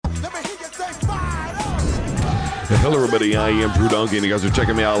Hello, everybody. I am Drew Duncan. You guys are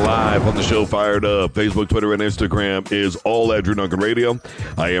checking me out live on the show Fired Up. Facebook, Twitter, and Instagram is all at Drew Duncan Radio.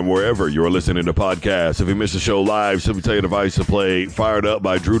 I am wherever you are listening to podcasts. If you missed the show live, simply tell your device to play Fired Up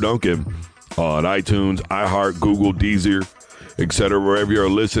by Drew Duncan on iTunes, iHeart, Google, Deezer, etc. Wherever you're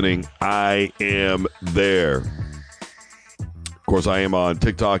listening, I am there. Of course, I am on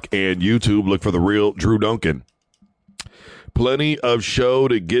TikTok and YouTube. Look for The Real Drew Duncan. Plenty of show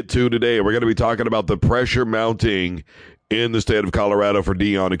to get to today. We're going to be talking about the pressure mounting in the state of Colorado for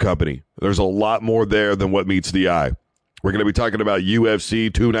Deion and company. There's a lot more there than what meets the eye. We're going to be talking about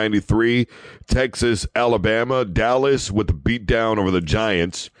UFC 293, Texas, Alabama, Dallas with the beatdown over the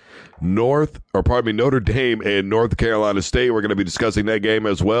Giants, Notre Dame and North Carolina State. We're going to be discussing that game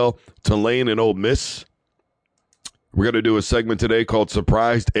as well. Tulane and Ole Miss. We're going to do a segment today called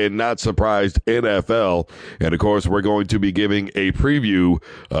Surprised and Not Surprised NFL. And, of course, we're going to be giving a preview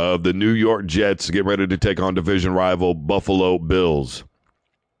of the New York Jets getting ready to take on division rival Buffalo Bills.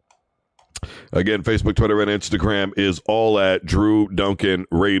 Again, Facebook, Twitter, and Instagram is all at Drew Duncan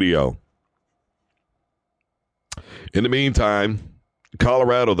Radio. In the meantime,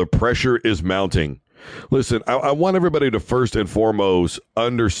 Colorado, the pressure is mounting. Listen, I want everybody to first and foremost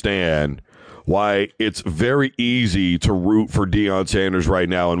understand why it's very easy to root for Deion Sanders right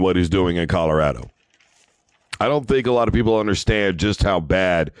now and what he's doing in Colorado. I don't think a lot of people understand just how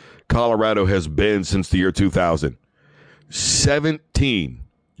bad Colorado has been since the year 2000. 17,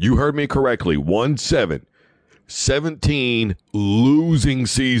 you heard me correctly, 1-7. 17 losing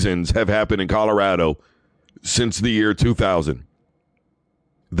seasons have happened in Colorado since the year 2000.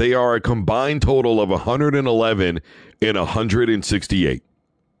 They are a combined total of 111 and 168.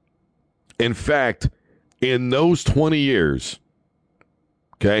 In fact, in those 20 years,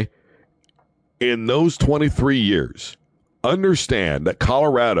 in those 23 years, understand that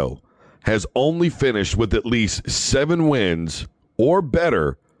Colorado has only finished with at least 7 wins or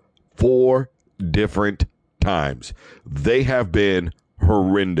better 4 different times. They have been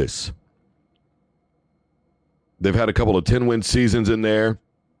horrendous. They've had a couple of 10-win seasons in there,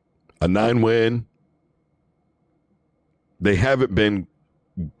 a 9-win. They haven't been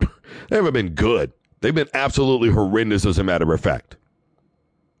good. They've been absolutely horrendous, as a matter of fact.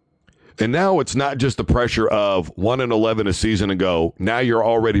 And now it's not just the pressure of 1-11 a season ago. Now you're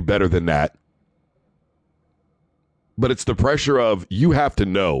already better than that. But it's the pressure of, you have to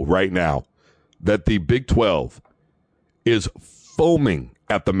know right now that the Big 12 is foaming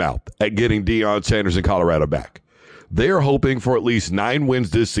at the mouth at getting Deion Sanders in Colorado back. They are hoping for at least 9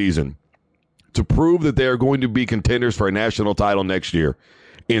 wins this season to prove that they are going to be contenders for a national title next year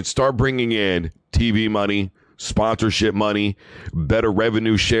and start bringing in TV money, sponsorship money, better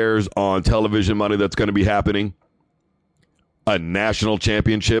revenue shares on television money that's going to be happening, a national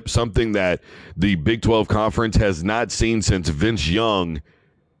championship, something that the Big 12 Conference has not seen since Vince Young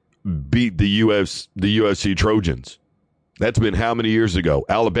beat the USC Trojans. That's been how many years ago?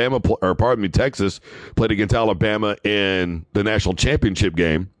 Texas played against Alabama in the national championship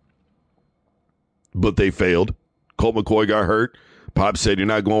game, but they failed. Colt McCoy got hurt. Pop said, "You're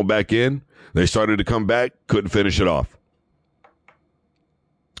not going back in." They started to come back, couldn't finish it off.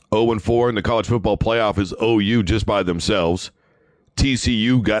 0-4 in the college football playoff is OU just by themselves.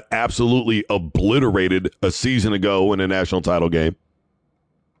 TCU got absolutely obliterated a season ago in a national title game.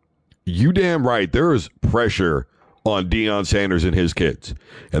 You damn right, there is pressure on Deion Sanders and his kids.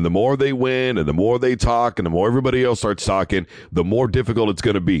 And the more they win and the more they talk and the more everybody else starts talking, the more difficult it's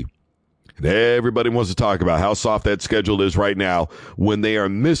going to be. Everybody wants to talk about how soft that schedule is right now when they are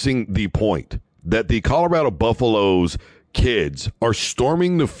missing the point that the Colorado Buffaloes kids are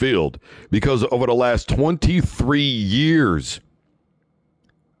storming the field because over the last 23 years,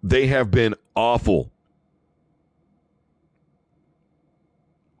 they have been awful.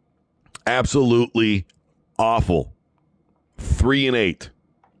 Absolutely awful. 3-8.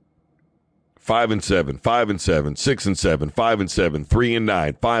 5-7, 5-7, 6-7, 5-7,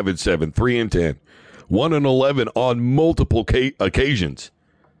 3-9, 5-7, 3-10, 1-11 on multiple occasions.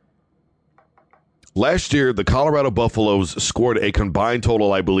 Last year, the Colorado Buffaloes scored a combined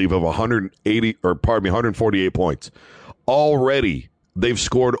total, I believe, of 148 points. Already, they've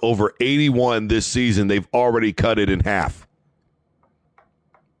scored over 81 this season. They've already cut it in half.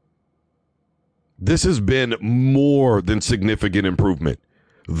 This has been more than significant improvement.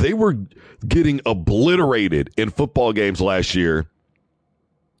 They were getting obliterated in football games last year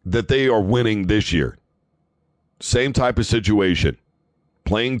that they are winning this year. Same type of situation.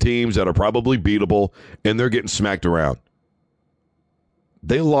 Playing teams that are probably beatable, and they're getting smacked around.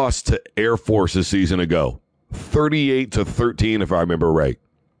 They lost to Air Force a season ago, 38-13, if I remember right.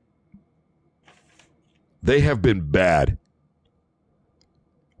 They have been bad.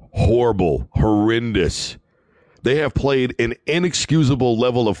 Horrible. Horrendous. They have played an inexcusable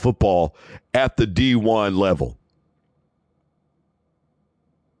level of football at the D1 level.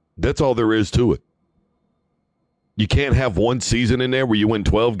 That's all there is to it. You can't have one season in there where you win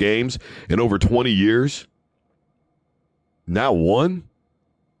 12 games in over 20 years. Not one?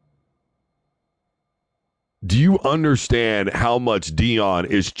 Do you understand how much Deion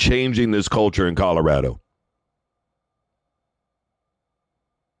is changing this culture in Colorado?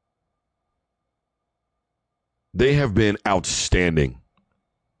 They have been outstanding,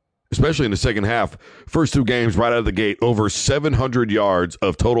 especially in the second half. First two games right out of the gate, over 700 yards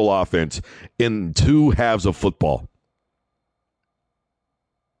of total offense in two halves of football.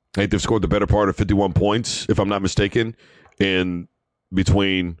 I think they've scored the better part of 51 points, if I'm not mistaken, in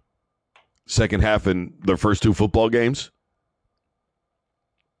between second half and their first two football games.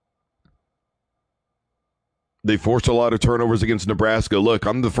 They forced a lot of turnovers against Nebraska. Look,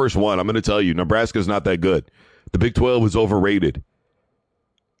 I'm the first one. I'm going to tell you, Nebraska's not that good. The Big 12 is overrated.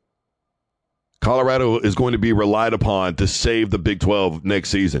 Colorado is going to be relied upon to save the Big 12 next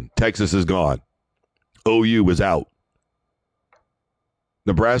season. Texas is gone. OU is out.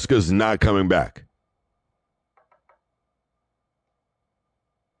 Nebraska's not coming back.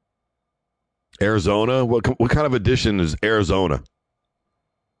 Arizona? What kind of addition is Arizona?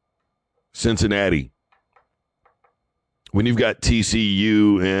 Cincinnati. When you've got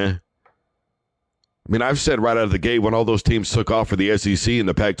TCU, I mean, I've said right out of the gate when all those teams took off for the SEC and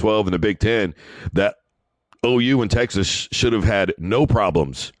the Pac-12 and the Big Ten that OU and Texas should have had no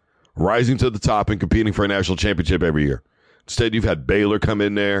problems rising to the top and competing for a national championship every year. Instead, you've had Baylor come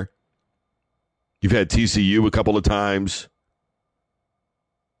in there. You've had TCU a couple of times.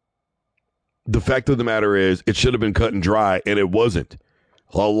 The fact of the matter is it should have been cut and dry, and it wasn't.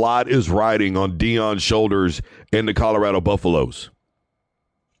 A lot is riding on Deion's shoulders and the Colorado Buffaloes.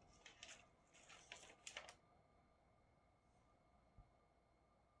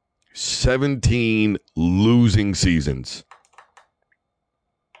 "17 losing seasons.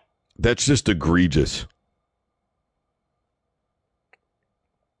 That's just egregious.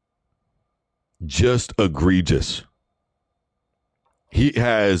 Just egregious. He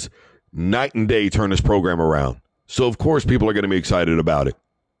has night and day turned his program around. So, of course, people are going to be excited about it.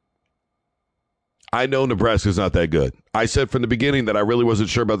 I know Nebraska's not that good. I said from the beginning that I really wasn't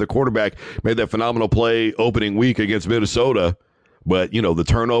sure about the quarterback. Made that phenomenal play opening week against Minnesota. But, you know, the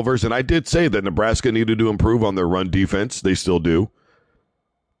turnovers. And I did say that Nebraska needed to improve on their run defense. They still do.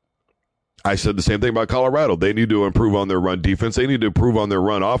 I said the same thing about Colorado. They need to improve on their run defense. They need to improve on their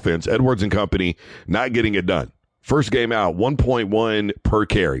run offense. Edwards and company not getting it done. First game out, 1.1 per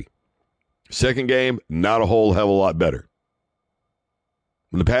carry. Second game, not a whole hell of a lot better.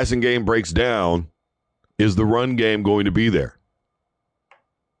 When the passing game breaks down, is the run game going to be there?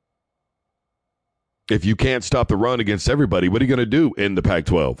 If you can't stop the run against everybody, what are you going to do in the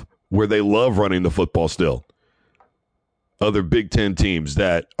Pac-12, where they love running the football still? Other Big Ten teams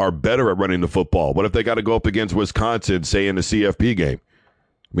that are better at running the football. What if they got to go up against Wisconsin, say, in the CFP game?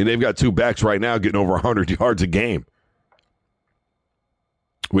 I mean, they've got two backs right now getting over 100 yards a game.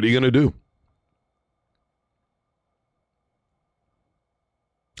 What are you going to do?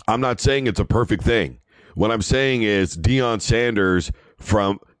 I'm not saying it's a perfect thing. What I'm saying is Deion Sanders,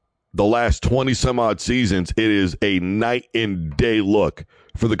 from the last 20-some-odd seasons, it is a night and day look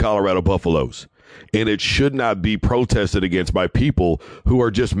for the Colorado Buffaloes. And it should not be protested against by people who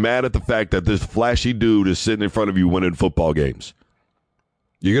are just mad at the fact that this flashy dude is sitting in front of you winning football games.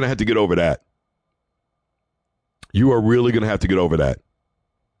 You're going to have to get over that. You are really going to have to get over that.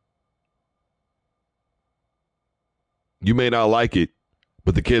 You may not like it,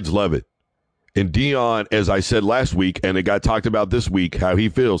 but the kids love it. And Deion, as I said last week, and it got talked about this week, how he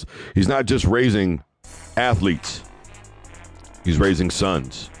feels, he's not just raising athletes. He's raising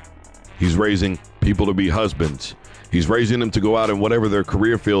sons. He's raising people to be husbands. He's raising them to go out in whatever their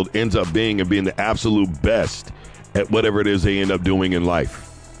career field ends up being and being the absolute best at whatever it is they end up doing in life.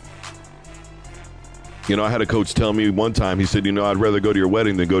 You know, I had a coach tell me one time, he said, I'd rather go to your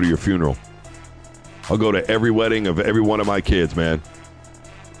wedding than go to your funeral. I'll go to every wedding of every one of my kids, man.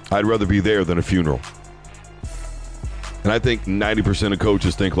 I'd rather be there than a funeral. And I think 90% of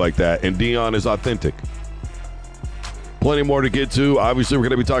coaches think like that. And Deion is authentic. Plenty more to get to. Obviously, we're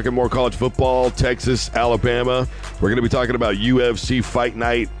going to be talking more college football, Texas, Alabama. We're going to be talking about UFC Fight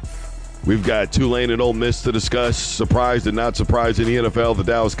Night. We've got Tulane and Ole Miss to discuss. Surprised and not surprised in the NFL, the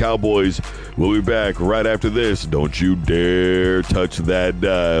Dallas Cowboys. We'll be back right after this. Don't you dare touch that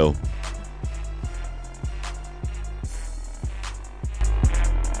dial.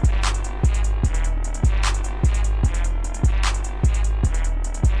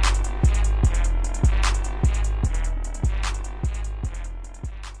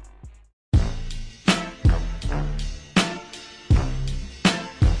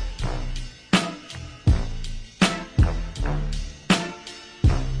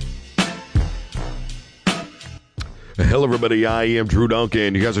 Hello, everybody. I am Drew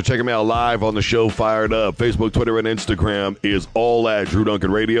Duncan. You guys are checking me out live on the show Fired Up. Facebook, Twitter, and Instagram is all at Drew Duncan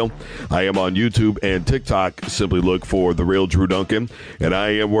Radio. I am on YouTube and TikTok. Simply look for The Real Drew Duncan. And I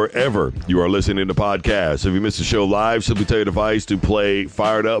am wherever you are listening to podcasts. If you missed the show live, simply tell your device to play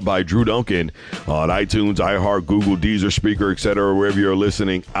Fired Up by Drew Duncan on iTunes, iHeart, Google, Deezer, Speaker, etc. Wherever you're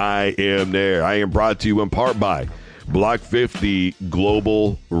listening, I am there. I am brought to you in part by Block 50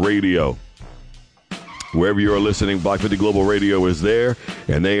 Global Radio. Wherever you are listening, Block 50 Global Radio is there,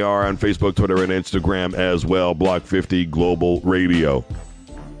 and they are on Facebook, Twitter, and Instagram as well, Block 50 Global Radio.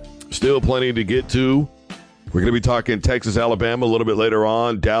 Still plenty to get to. We're going to be talking Texas, Alabama a little bit later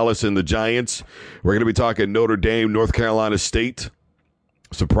on, Dallas and the Giants. We're going to be talking Notre Dame, North Carolina State.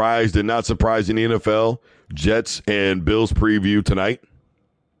 Surprised and not surprised in the NFL. Jets and Bills preview tonight.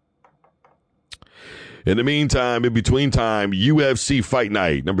 In the meantime, in between time, UFC Fight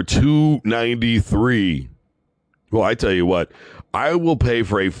Night, number 293. Well, I tell you what, I will pay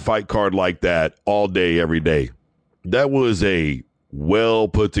for a fight card like that all day, every day. That was a well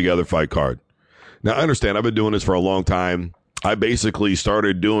put together fight card. Now, I understand I've been doing this for a long time. I basically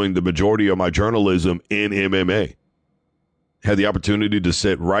started doing the majority of my journalism in MMA. Had the opportunity to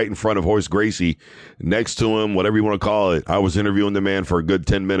sit right in front of Horace Gracie, next to him, whatever you want to call it. I was interviewing the man for a good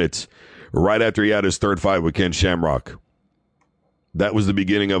 10 minutes. Right after he had his third fight with Ken Shamrock. That was the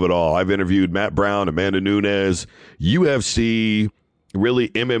beginning of it all. I've interviewed Matt Brown, Amanda Nunes, UFC, really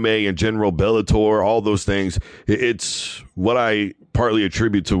MMA in general, Bellator, all those things. It's what I partly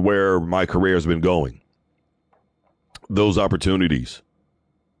attribute to where my career has been going. Those opportunities.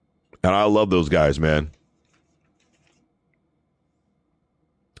 And I love those guys, man.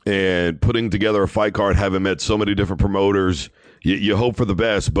 And putting together a fight card, having met so many different promoters, you hope for the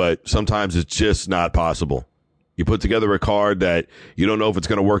best, but sometimes it's just not possible. You put together a card that you don't know if it's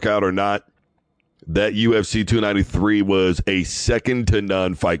going to work out or not. That UFC 293 was a second to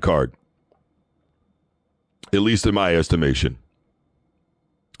none fight card, at least in my estimation.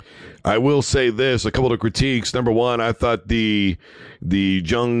 I will say this, a couple of critiques. Number one, I thought the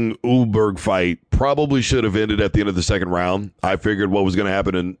Jung Ulberg fight probably should have ended at the end of the second round. I figured what was going to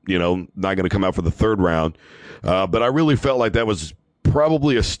happen and, not going to come out for the third round. But I really felt like that was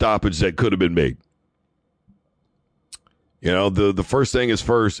probably a stoppage that could have been made. The first thing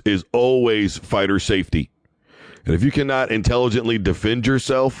is always fighter safety. And if you cannot intelligently defend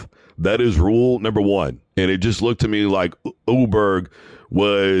yourself, that is rule number one. And it just looked to me like Ulberg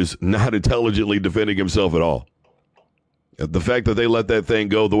was not intelligently defending himself at all. The fact that they let that thing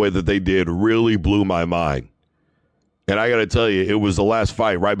go the way that they did really blew my mind. And I got to tell you, it was the last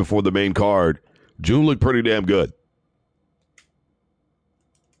fight right before the main card. June looked pretty damn good.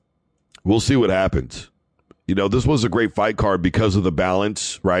 We'll see what happens. This was a great fight card because of the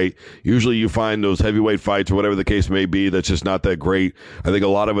balance, right? Usually you find those heavyweight fights or whatever the case may be that's just not that great. I think a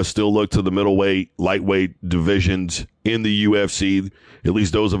lot of us still look to the middleweight, lightweight divisions in the UFC, at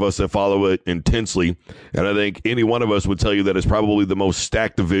least those of us that follow it intensely. And I think any one of us would tell you that it's probably the most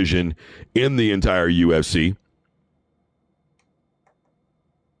stacked division in the entire UFC.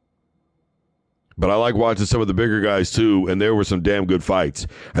 But I like watching some of the bigger guys, too, and there were some damn good fights.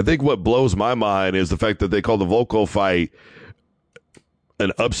 I think what blows my mind is the fact that they call the Volkov fight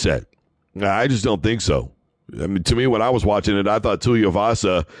an upset. I just don't think so. I mean, to me, when I was watching it, I thought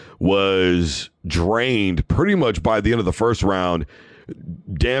Tuivasa was drained pretty much by the end of the first round,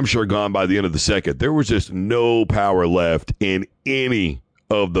 damn sure gone by the end of the second. There was just no power left in any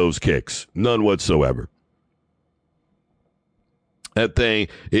of those kicks, none whatsoever. That thing,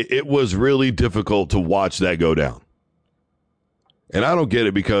 it was really difficult to watch that go down. And I don't get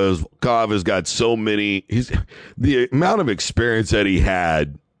it because Volkov has got so many, the amount of experience that he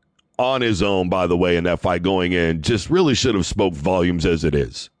had on his own, by the way, in that fight going in, just really should have spoke volumes as it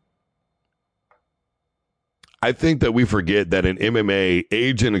is. I think that we forget that in MMA,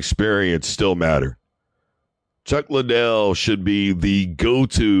 age and experience still matter. Chuck Liddell should be the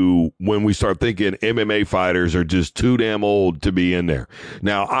go-to when we start thinking MMA fighters are just too damn old to be in there.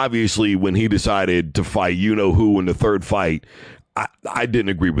 Now, obviously, when he decided to fight you-know-who in the third fight, I didn't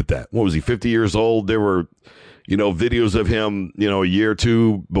agree with that. What was he, 50 years old? There were, videos of him, a year or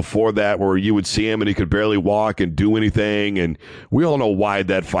two before that where you would see him and he could barely walk and do anything. And we all know why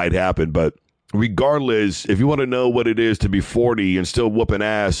that fight happened, but regardless, if you want to know what it is to be 40 and still whooping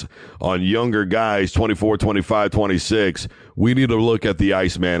ass on younger guys, 24, 25, 26, we need to look at the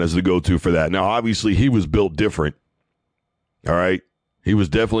Iceman as the go-to for that. Now, obviously, he was built different. All right? He was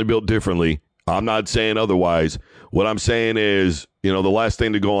definitely built differently. I'm not saying otherwise. What I'm saying is, the last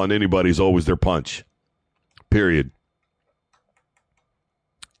thing to go on anybody is always their punch. Period.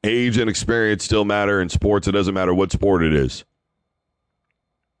 Age and experience still matter in sports. It doesn't matter what sport it is.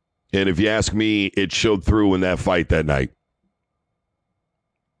 And if you ask me, it showed through in that fight that night.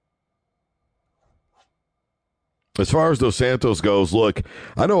 As far as Dos Santos goes, look,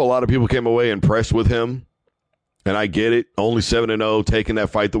 I know a lot of people came away impressed with him, and I get it. Only 7-0, taking that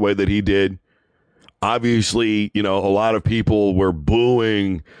fight the way that he did. Obviously, a lot of people were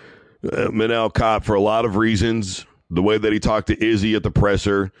booing Manel Kape for a lot of reasons. The way that he talked to Izzy at the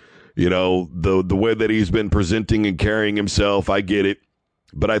presser, the way that he's been presenting and carrying himself, I get it.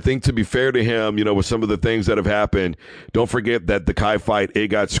 But I think to be fair to him, with some of the things that have happened, don't forget that the Kai fight, it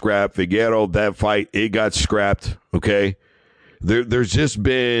got scrapped. Figueroa, that fight, it got scrapped, okay? There's just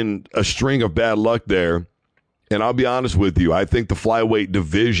been a string of bad luck there. And I'll be honest with you, I think the flyweight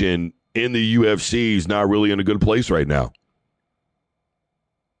division in the UFC is not really in a good place right now.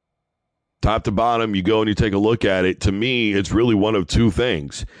 Top to bottom, you go and you take a look at it. To me, it's really one of two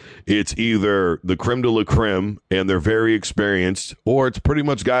things. It's either the creme de la creme, and they're very experienced, or it's pretty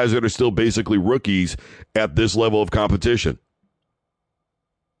much guys that are still basically rookies at this level of competition.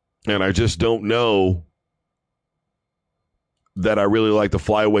 And I just don't know that I really like the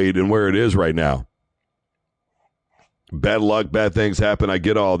flyweight and where it is right now. Bad luck, bad things happen. I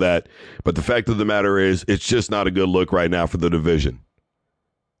get all that. But the fact of the matter is, it's just not a good look right now for the division.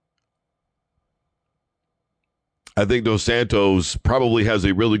 I think Dos Santos probably has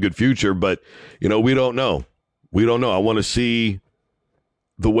a really good future, but, we don't know. We don't know. I want to see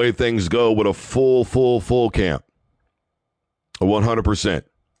the way things go with a full camp. A 100%.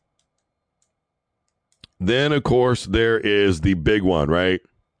 Then, of course, there is the big one, right?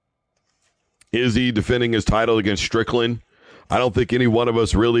 Izzy defending his title against Strickland. I don't think any one of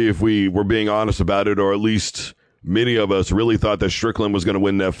us really, if we were being honest about it, or at least many of us really thought that Strickland was going to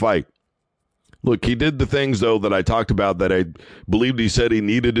win that fight. Look, he did the things, though, that I talked about that I believed he said he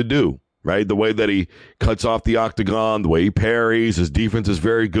needed to do, right? The way that he cuts off the octagon, the way he parries, his defense is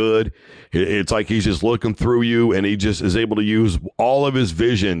very good. It's like he's just looking through you, and he just is able to use all of his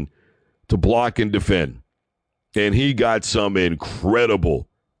vision to block and defend. And he got some incredible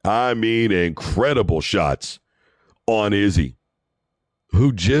shots on Izzy,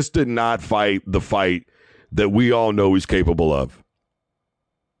 who just did not fight the fight that we all know he's capable of.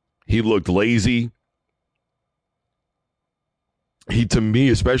 He looked lazy. To me,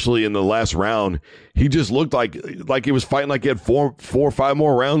 especially in the last round, he just looked like he was fighting like he had four or five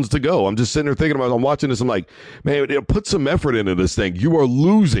more rounds to go. I'm just sitting there thinking about it. I'm watching this. I'm like, man, put some effort into this thing. You are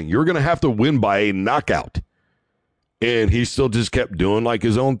losing. You're going to have to win by a knockout. And he still just kept doing like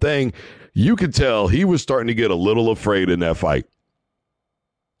his own thing. You could tell he was starting to get a little afraid in that fight.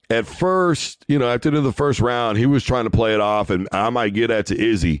 At first, after the first round, he was trying to play it off, and I might get that to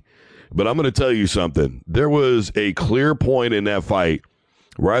Izzy. But I'm going to tell you something. There was a clear point in that fight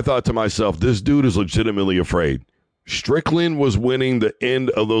where I thought to myself, this dude is legitimately afraid. Strickland was winning the end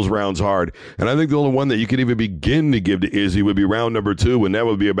of those rounds hard. And I think the only one that you could even begin to give to Izzy would be round number 2, and that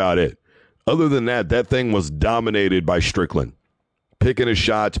would be about it. Other than that, that thing was dominated by Strickland. Picking his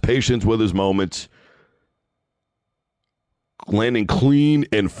shots, patience with his moments, landing clean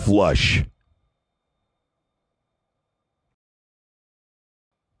and flush.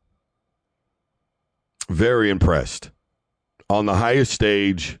 Very impressed. On the highest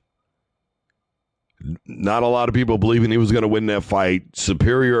stage, not a lot of people believing he was going to win that fight.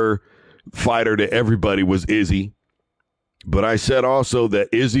 Superior fighter to everybody was Izzy. But I said also that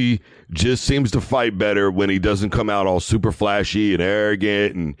Izzy just seems to fight better when he doesn't come out all super flashy and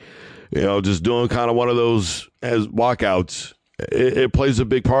arrogant and, just doing kind of one of those as walkouts. It plays a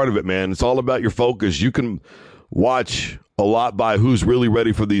big part of it, man. It's all about your focus. You can watch a lot by who's really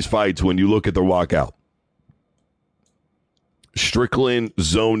ready for these fights when you look at their walkout. Strickland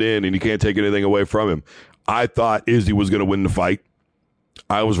zoned in, and you can't take anything away from him. I thought Izzy was going to win the fight.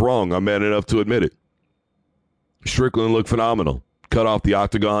 I was wrong. I'm man enough to admit it. Strickland looked phenomenal. Cut off the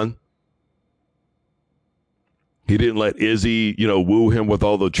octagon. He didn't let Izzy, woo him with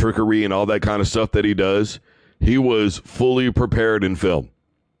all the trickery and all that kind of stuff that he does. He was fully prepared in film.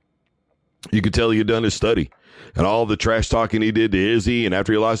 You could tell he had done his study. And all the trash talking he did to Izzy, and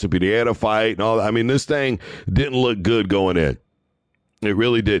after he lost the Pineda fight and all that. I mean, this thing didn't look good going in. It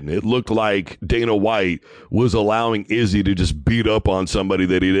really didn't. It looked like Dana White was allowing Izzy to just beat up on somebody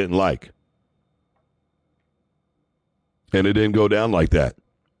that he didn't like. And it didn't go down like that.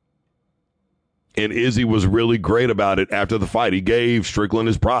 And Izzy was really great about it after the fight. He gave Strickland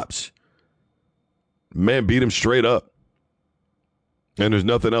his props. Man, beat him straight up. And there's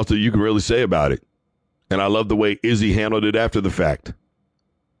nothing else that you can really say about it. And I love the way Izzy handled it after the fact.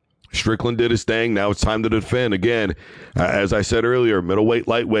 Strickland did his thing. Now it's time to defend. Again, as I said earlier, middleweight,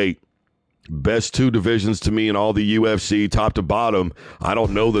 lightweight, best two divisions to me in all the UFC, top to bottom. I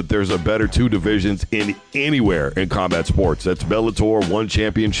don't know that there's a better two divisions in anywhere in combat sports. That's Bellator, one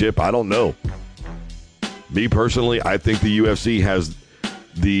championship. I don't know. Me personally, I think the UFC has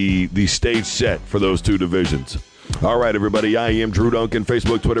the stage set for those two divisions. All right, everybody. I am Drew Duncan.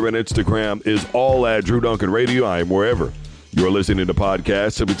 Facebook, Twitter, and Instagram is all at Drew Duncan Radio. I am wherever you're listening to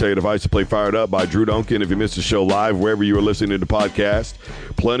podcasts. Simply tell your device to play Fired Up by Drew Duncan. If you missed the show live, wherever you are listening to podcast,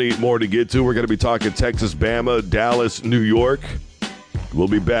 plenty more to get to. We're going to be talking Texas, Bama, Dallas, New York. We'll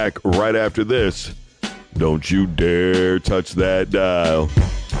be back right after this. Don't you dare touch that dial.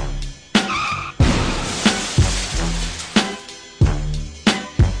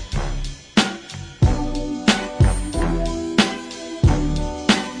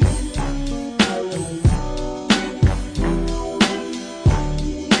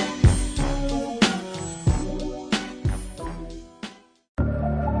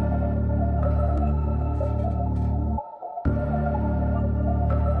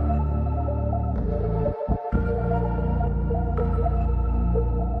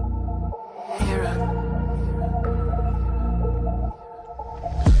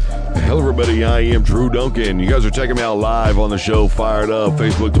 I am Drew Duncan. You guys are checking me out live on the show Fired Up.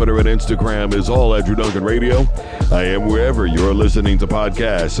 Facebook, Twitter, and Instagram is all at Drew Duncan Radio. I am wherever you're listening to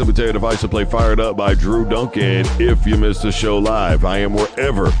podcasts. Simply tell your device to play Fired Up by Drew Duncan if you missed the show live. I am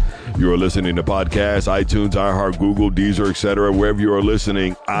wherever you're listening to podcasts, iTunes, iHeart, Google, Deezer, etc. Wherever you are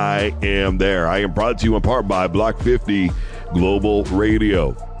listening, I am there. I am brought to you in part by Block 50 Global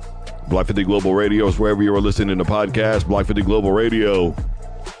Radio. Block 50 Global Radio is wherever you are listening to podcasts. Block 50 Global Radio,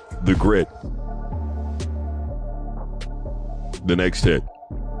 the grit. The next hit.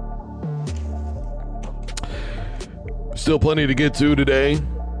 Still plenty to get to today.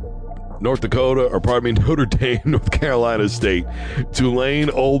 Notre Dame, North Carolina State. Tulane,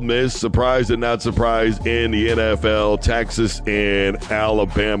 Ole Miss, surprised and not surprised in the NFL. Texas and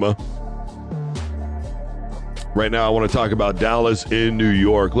Alabama. Right now, I want to talk about Dallas in New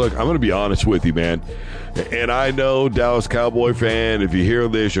York. Look, I'm going to be honest with you, man. And I know, Dallas Cowboy fan, if you hear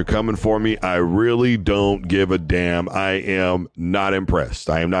this, you're coming for me. I really don't give a damn. I am not impressed.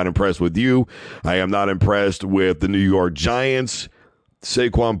 I am not impressed with you. I am not impressed with the New York Giants.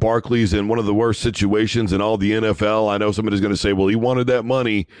 Saquon Barkley's in one of the worst situations in all the NFL. I know somebody's going to say, well, he wanted that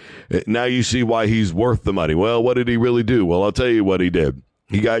money. Now you see why he's worth the money. Well, what did he really do? Well, I'll tell you what he did.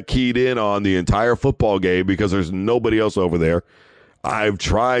 He got keyed in on the entire football game because there's nobody else over there. I've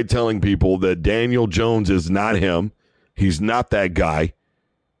tried telling people that Daniel Jones is not him. He's not that guy.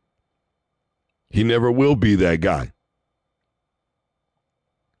 He never will be that guy.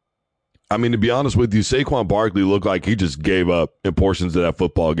 I mean, to be honest with you, Saquon Barkley looked like he just gave up in portions of that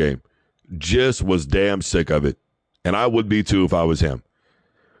football game. Just was damn sick of it. And I would be too if I was him.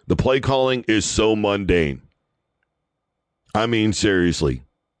 The play calling is so mundane. I mean, seriously.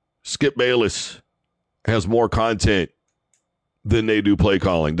 Skip Bayless has more content than they do play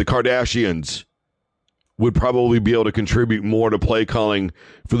calling. The Kardashians would probably be able to contribute more to play calling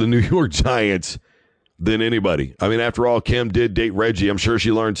for the New York Giants than anybody. I mean, after all, Kim did date Reggie. I'm sure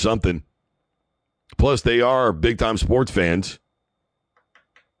she learned something. Plus, they are big-time sports fans.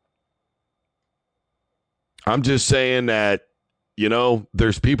 I'm just saying that, you know,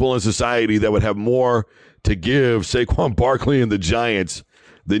 there's people in society that would have more to give Saquon Barkley and the Giants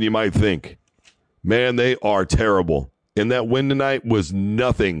than you might think. Man, they are terrible. And that win tonight was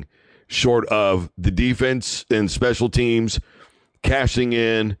nothing short of the defense and special teams cashing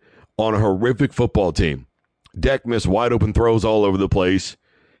in on a horrific football team. Dak missed wide open throws all over the place.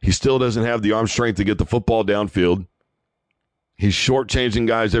 He still doesn't have the arm strength to get the football downfield. He's shortchanging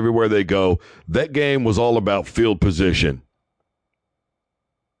guys everywhere they go. That game was all about field position.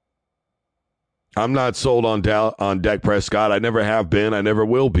 I'm not sold on Dak Prescott. I never have been. I never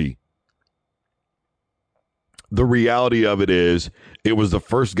will be. The reality of it is, it was the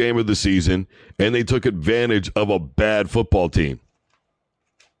first game of the season, and they took advantage of a bad football team.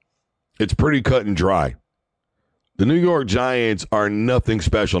 It's pretty cut and dry. The New York Giants are nothing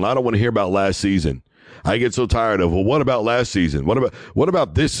special, and I don't want to hear about last season. I get so tired of, well, what about last season? What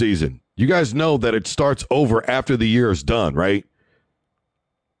about this season? You guys know that it starts over after the year is done, right?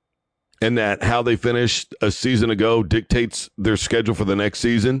 And that how they finished a season ago dictates their schedule for the next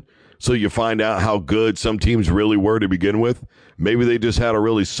season. So you find out how good some teams really were to begin with. Maybe they just had a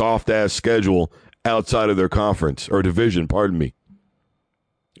really soft-ass schedule outside of their conference or division, pardon me.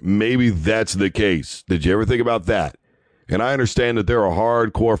 Maybe that's the case. Did you ever think about that? And I understand that there are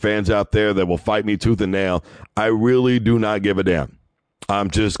hardcore fans out there that will fight me tooth and nail. I really do not give a damn. I'm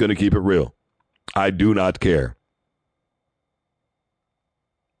just going to keep it real. I do not care.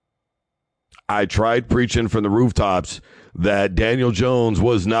 I tried preaching from the rooftops that Daniel Jones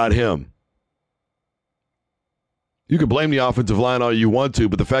was not him. You can blame the offensive line all you want to,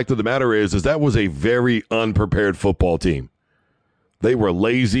 but the fact of the matter is that was a very unprepared football team. They were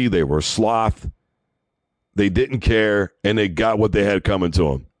lazy. They were sloth. They didn't care, and they got what they had coming to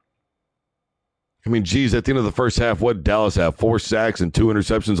them. I mean, geez, at the end of the first half, what did Dallas have? 4 sacks and 2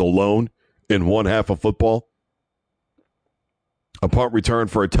 interceptions alone in one half of football? A punt return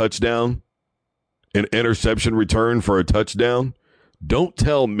for a touchdown? An interception return for a touchdown? Don't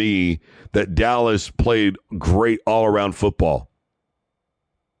tell me that Dallas played great all-around football.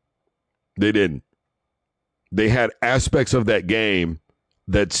 They didn't. They had aspects of that game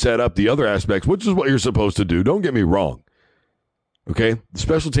that set up the other aspects, which is what you're supposed to do. Don't get me wrong. Okay? The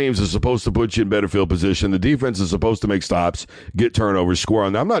special teams is supposed to put you in better field position. The defense is supposed to make stops, get turnovers, score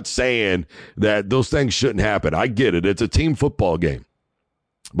on them. I'm not saying that those things shouldn't happen. I get it. It's a team football game.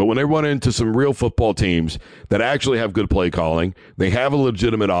 But when they run into some real football teams that actually have good play calling, they have a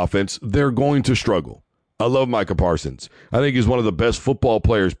legitimate offense, they're going to struggle. I love Micah Parsons. I think he's one of the best football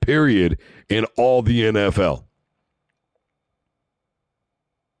players, period, in all the NFL.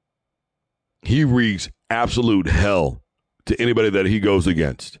 He wreaks absolute hell to anybody that he goes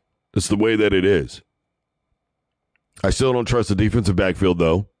against. That's the way that it is. I still don't trust the defensive backfield,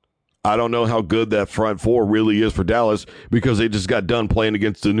 though. I don't know how good that front four really is for Dallas because they just got done playing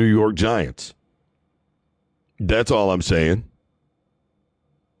against the New York Giants. That's all I'm saying.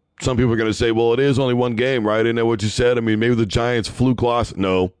 Some people are going to say, well, it is only one game, right? Isn't that what you said? I mean, maybe the Giants fluke loss.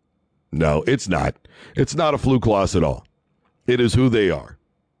 No, it's not. It's not a fluke loss at all. It is who they are.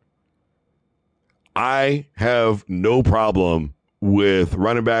 I have no problem with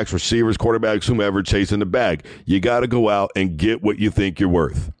running backs, receivers, quarterbacks, whomever chasing the bag. You got to go out and get what you think you're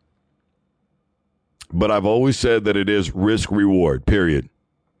worth. But I've always said that it is risk-reward, period.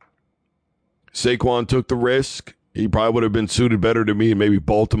 Saquon took the risk. He probably would have been suited better to me in maybe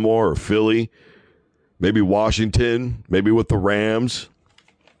Baltimore or Philly, maybe Washington, maybe with the Rams.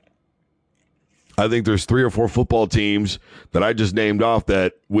 I think there's 3 or 4 football teams that I just named off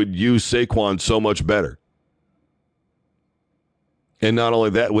that would use Saquon so much better. And not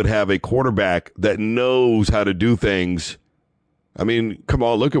only that, would have a quarterback that knows how to do things. I mean, come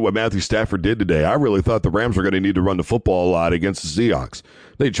on, look at what Matthew Stafford did today. I really thought the Rams were going to need to run the football a lot against the Seahawks.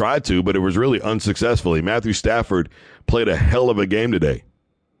 They tried to, but it was really unsuccessfully. Matthew Stafford played a hell of a game today.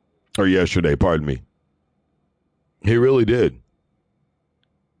 Or yesterday, pardon me. He really did.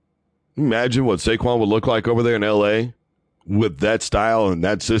 Imagine what Saquon would look like over there in L.A. with that style and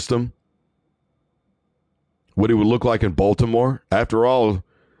that system. What he would look like in Baltimore. After all,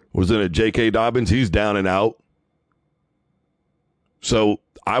 was in a J.K. Dobbins. He's down and out. So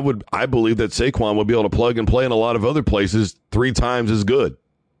I believe that Saquon would be able to plug and play in a lot of other places 3 times as good.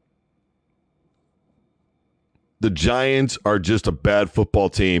 The Giants are just a bad football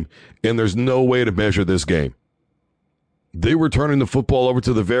team, and there's no way to measure this game. They were turning the football over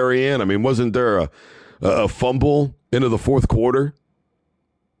to the very end. I mean, wasn't there a fumble into the fourth quarter?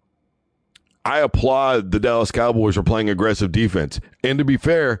 I applaud the Dallas Cowboys for playing aggressive defense. And to be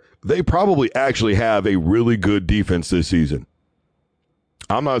fair, they probably actually have a really good defense this season.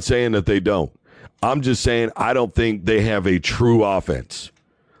 I'm not saying that they don't. I'm just saying I don't think they have a true offense.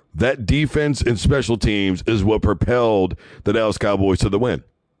 That defense and special teams is what propelled the Dallas Cowboys to the win.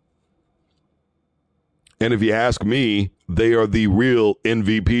 And if you ask me, they are the real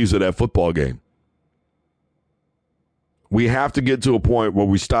MVPs of that football game. We have to get to a point where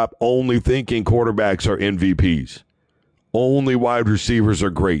we stop only thinking quarterbacks are MVPs. Only wide receivers are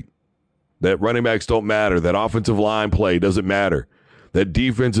great. That running backs don't matter. That offensive line play doesn't matter. That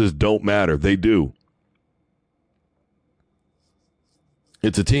defenses don't matter. They do.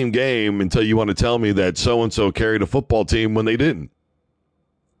 It's a team game until you want to tell me that so-and-so carried a football team when they didn't.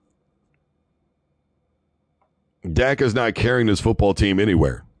 Dak is not carrying this football team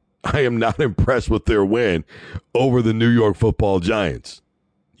anywhere. I am not impressed with their win over the New York Football Giants.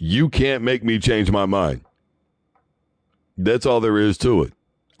 You can't make me change my mind. That's all there is to it.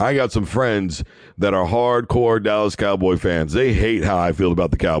 I got some friends that are hardcore Dallas Cowboy fans. They hate how I feel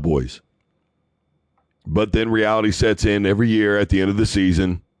about the Cowboys. But then reality sets in every year at the end of the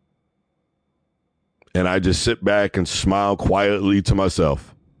season, and I just sit back and smile quietly to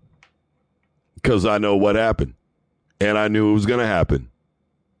myself because I know what happened, and I knew it was going to happen.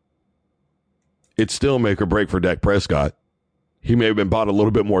 It's still make or break for Dak Prescott. He may have been bought a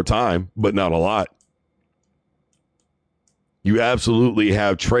little bit more time, but not a lot. You absolutely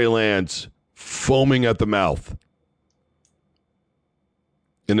have Trey Lance foaming at the mouth.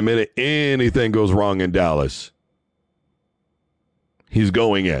 And the minute anything goes wrong in Dallas, he's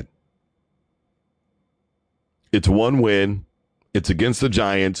going in. It's one win. It's against the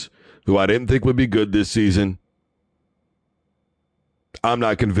Giants, who I didn't think would be good this season. I'm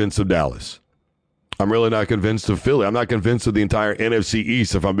not convinced of Dallas. I'm really not convinced of Philly. I'm not convinced of the entire NFC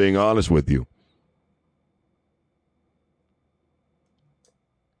East, if I'm being honest with you.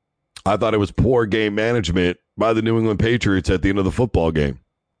 I thought it was poor game management by the New England Patriots at the end of the football game.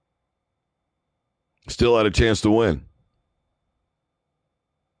 Still had a chance to win.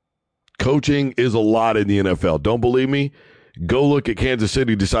 Coaching is a lot in the NFL. Don't believe me? Go look at Kansas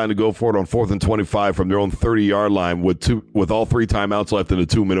City deciding to go for it on 4th and 25 from their own 30-yard line with all 3 timeouts left and a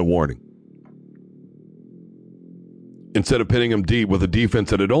 2-minute warning. Instead of pinning them deep with a defense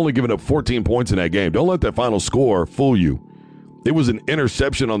that had only given up 14 points in that game. Don't let that final score fool you. It was an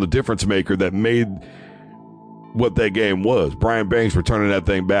interception on the difference maker that made what that game was. Brian Banks returning that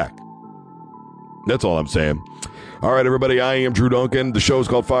thing back. That's all I'm saying. All right, everybody, I am Drew Duncan. The show is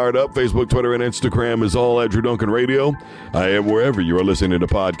called Fired Up. Facebook, Twitter, and Instagram is all at Drew Duncan Radio. I am wherever you are listening to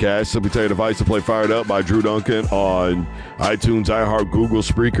podcasts. Simply tell your device to play Fired Up by Drew Duncan on iTunes, iHeart, Google,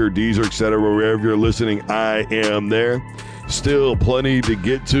 Spreaker, Deezer, etc. Wherever you're listening, I am there. Still plenty to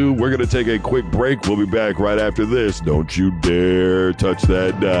get to. We're going to take a quick break. We'll be back right after this. Don't you dare touch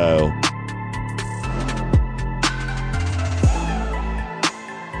that dial.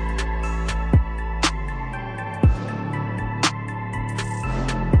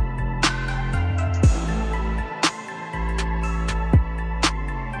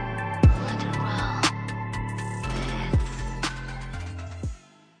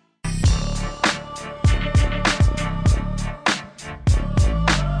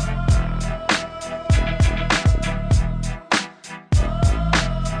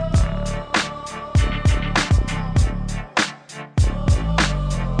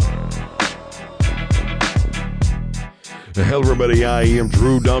 Hello, everybody. I am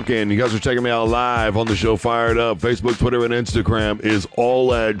Drew Duncan. You guys are checking me out live on the show Fired Up. Facebook, Twitter, and Instagram is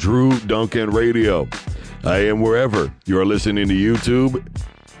all at Drew Duncan Radio. I am wherever you are listening to YouTube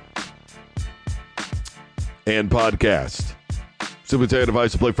and podcast. Simply tell your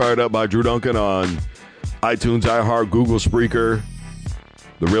device to play Fired Up by Drew Duncan on iTunes, iHeart, Google, Spreaker,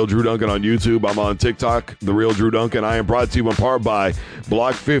 The Real Drew Duncan on YouTube. I'm on TikTok, The Real Drew Duncan. I am brought to you in part by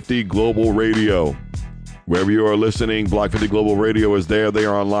Block 50 Global Radio. Wherever you are listening, Block 50 Global Radio is there. They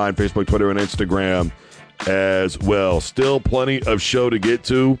are online, Facebook, Twitter, and Instagram as well. Still plenty of show to get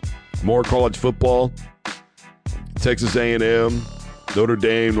to. More college football. Texas A&M, Notre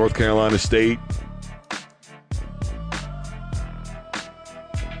Dame, North Carolina State.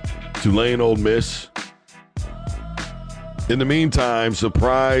 Tulane, Ole Miss. In the meantime,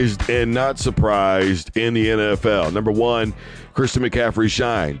 surprised and not surprised in the NFL. Number one, Christian McCaffrey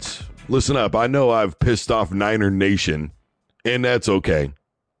shines. Listen up, I know I've pissed off Niner Nation, and that's okay.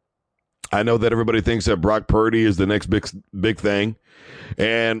 I know that everybody thinks that Brock Purdy is the next big thing.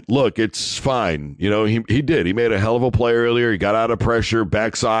 And look, it's fine. You know, he did. He made a hell of a play earlier. He got out of pressure,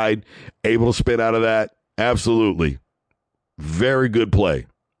 backside, able to spin out of that. Absolutely. Very good play.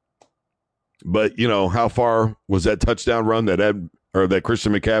 But, you know, how far was that touchdown run that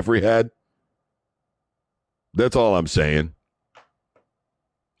Christian McCaffrey had? That's all I'm saying.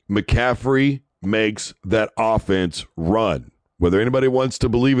 McCaffrey makes that offense run. Whether anybody wants to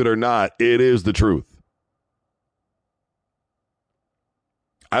believe it or not, it is the truth.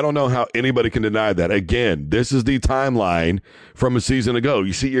 I don't know how anybody can deny that. Again, this is the timeline from a season ago.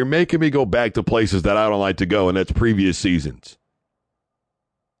 You see, you're making me go back to places that I don't like to go, and that's previous seasons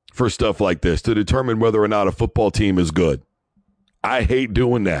for stuff like this to determine whether or not a football team is good. I hate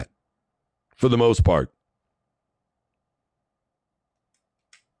doing that for the most part.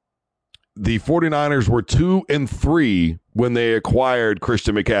 The 49ers were 2-3 when they acquired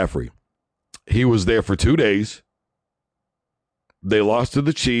Christian McCaffrey. He was there for 2 days. They lost to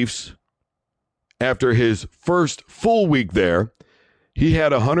the Chiefs. After his first full week there, he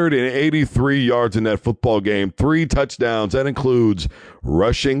had 183 yards in that football game, 3 touchdowns. That includes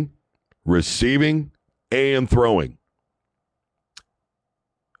rushing, receiving, and throwing.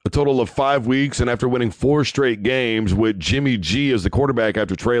 A total of 5 weeks, and after winning 4 straight games with Jimmy G as the quarterback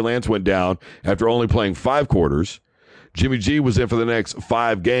after Trey Lance went down after only playing 5 quarters, Jimmy G was in for the next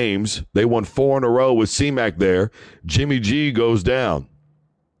 5 games. They won 4 in a row with C-Mac there. Jimmy G goes down.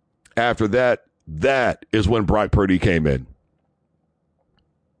 After that, that is when Brock Purdy came in.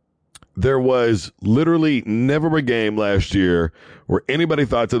 There was literally never a game last year where anybody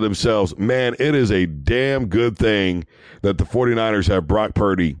thought to themselves, man, it is a damn good thing that the 49ers have Brock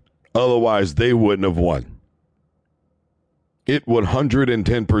Purdy. Otherwise, they wouldn't have won. It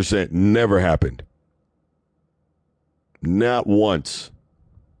 110% never happened. Not once.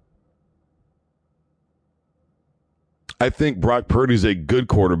 I think Brock Purdy's a good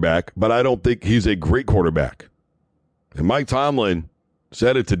quarterback, but I don't think he's a great quarterback. And Mike Tomlin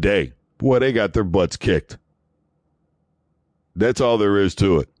said it today. Boy, they got their butts kicked. That's all there is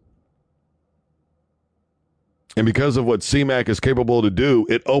to it. And because of what C-Mac is capable to do,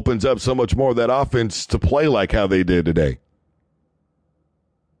 it opens up so much more of that offense to play like how they did today.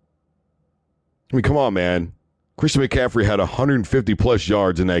 I mean, come on, man. Christian McCaffrey had 150-plus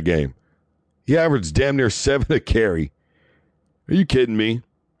yards in that game. He averaged damn near 7 a carry. Are you kidding me?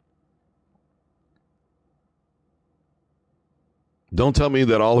 Don't tell me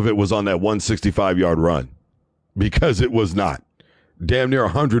that all of it was on that 165-yard run, because it was not. Damn near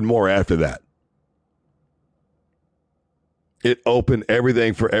 100 more after that. It opened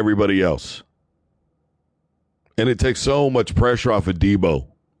everything for everybody else. And it takes so much pressure off of Debo.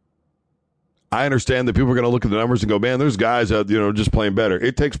 I understand that people are going to look at the numbers and go, man, there's guys out, just playing better.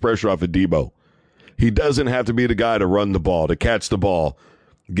 It takes pressure off of Debo. He doesn't have to be the guy to run the ball, to catch the ball,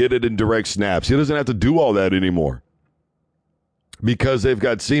 get it in direct snaps. He doesn't have to do all that anymore because they've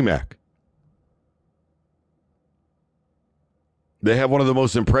got C-Mac. They have one of the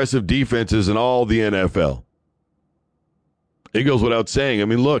most impressive defenses in all the NFL. It goes without saying. I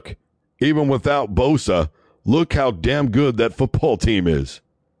mean, look, even without Bosa, look how damn good that football team is.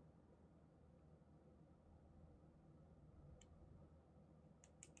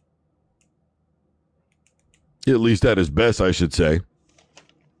 At least at his best, I should say.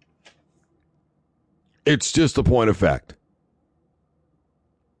 It's just a point of fact.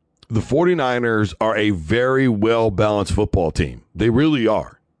 The 49ers are a very well-balanced football team. They really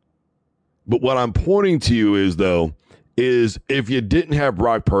are. But what I'm pointing to you is, though, is if you didn't have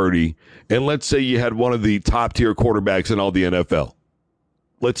Brock Purdy, and let's say you had one of the top-tier quarterbacks in all the NFL.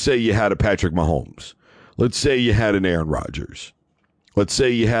 Let's say you had a Patrick Mahomes. Let's say you had an Aaron Rodgers. Let's say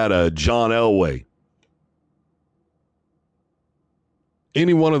you had a John Elway.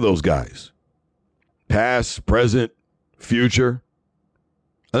 Any one of those guys, past, present, future,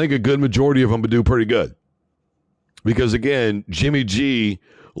 I think a good majority of them would do pretty good. Because, again, Jimmy G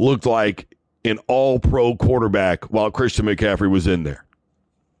looked like an all-pro quarterback while Christian McCaffrey was in there.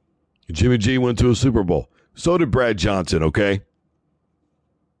 Jimmy G went to a Super Bowl. So did Brad Johnson, okay?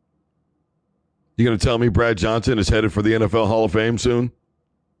 You going to tell me Brad Johnson is headed for the NFL Hall of Fame soon?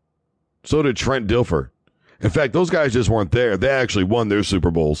 So did Trent Dilfer. In fact, those guys just weren't there. They actually won their Super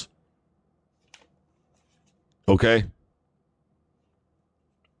Bowls. Okay?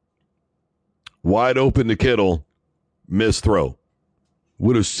 Wide open to Kittle, missed throw.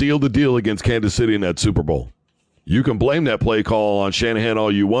 Would have sealed the deal against Kansas City in that Super Bowl. You can blame that play call on Shanahan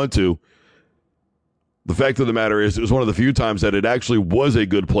all you want to. The fact of the matter is, it was one of the few times that it actually was a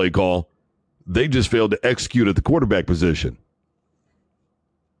good play call. They just failed to execute at the quarterback position.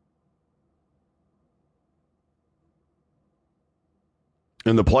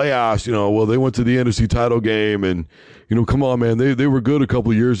 In the playoffs, they went to the NFC title game, and, come on, man, they were good a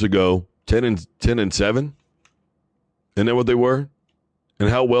couple years ago, 10-7. Isn't that what they were? And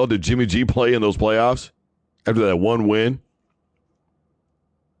how well did Jimmy G play in those playoffs after that one win?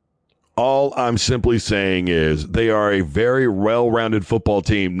 All I'm simply saying is they are a very well-rounded football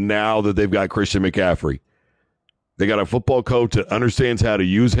team now that they've got Christian McCaffrey. They got a football coach that understands how to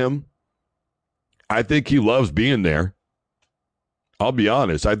use him. I think he loves being there. I'll be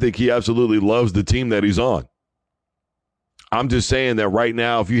honest. I think he absolutely loves the team that he's on. I'm just saying that right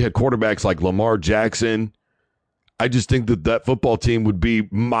now, if you had quarterbacks like Lamar Jackson, I just think that football team would be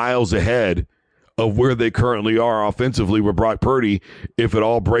miles ahead of where they currently are offensively with Brock Purdy if it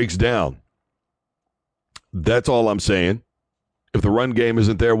all breaks down. That's all I'm saying. If the run game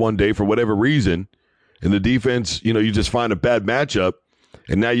isn't there one day for whatever reason, and the defense, you just find a bad matchup,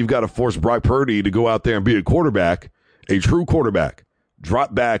 and now you've got to force Brock Purdy to go out there and be a quarterback, a true quarterback.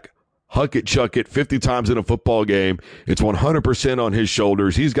 Drop back, huck it, chuck it 50 times in a football game. It's 100% on his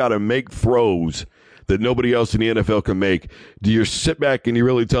shoulders. He's got to make throws that nobody else in the NFL can make. Do you sit back and you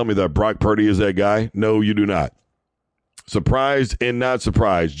really tell me that Brock Purdy is that guy? No, you do not. Surprised and not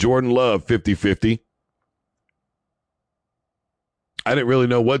surprised. Jordan Love, 50-50. I didn't really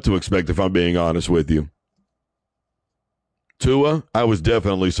know what to expect, if I'm being honest with you. Tua, I was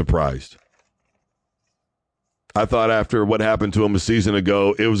definitely surprised. I thought after what happened to him a season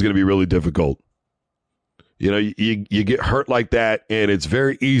ago, it was going to be really difficult. You get hurt like that, and it's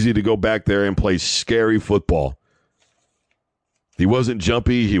very easy to go back there and play scary football. He wasn't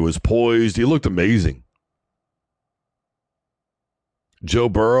jumpy. He was poised. He looked amazing. Joe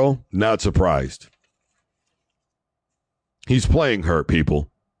Burrow, not surprised. He's playing hurt,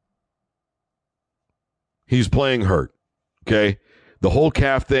 people. He's playing hurt, okay? The whole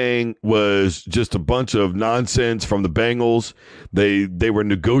calf thing was just a bunch of nonsense from the Bengals. They were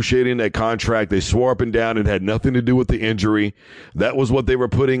negotiating that contract. They swore up and down it had nothing to do with the injury. That was what they were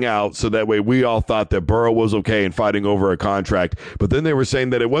putting out, so that way we all thought that Burrow was okay in fighting over a contract. But then they were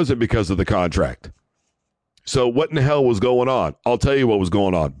saying that it wasn't because of the contract. So what in the hell was going on? I'll tell you what was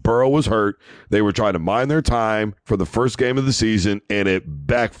going on. Burrow was hurt. They were trying to mind their time for the first game of the season, and it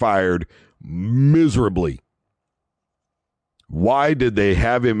backfired miserably. Why did they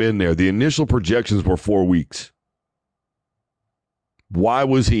have him in there? The initial projections were 4 weeks. Why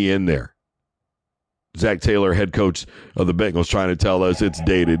was he in there? Zach Taylor, head coach of the Bengals, trying to tell us it's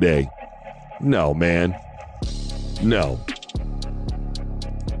day-to-day. No, man. No.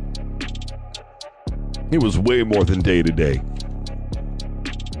 It was way more than day-to-day.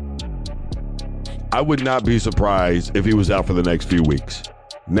 I would not be surprised if he was out for the next few weeks.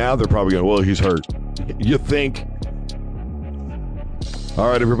 Now they're probably going, well, he's hurt. You think? All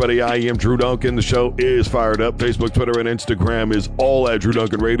right, everybody, I am Drew Duncan. The show is fired up. Facebook, Twitter, and Instagram is all at Drew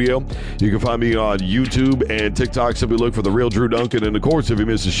Duncan Radio. You can find me on YouTube and TikTok. Simply look for The Real Drew Duncan. And, of course, if you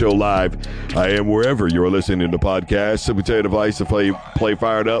miss the show live, I am wherever you're listening to podcasts. Simply tell your device to play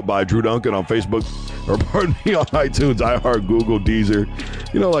Fired Up by Drew Duncan on Facebook, or pardon me, on iTunes, iHeart, Google, Deezer.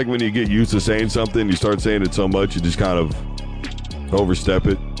 You know, like when you get used to saying something, you start saying it so much, you just kind of overstep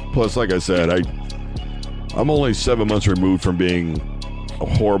it. Plus, like I said, I'm only 7 months removed from being a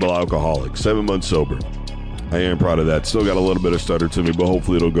horrible alcoholic. 7 months sober. I am proud of that. Still got a little bit of stutter to me, but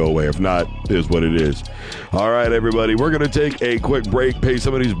hopefully it'll go away. If not, it is what it is. All right, everybody, we're going to take a quick break, pay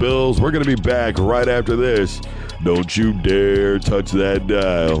some of these bills. We're going to be back right after this. Don't you dare touch that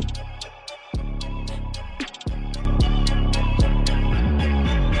dial.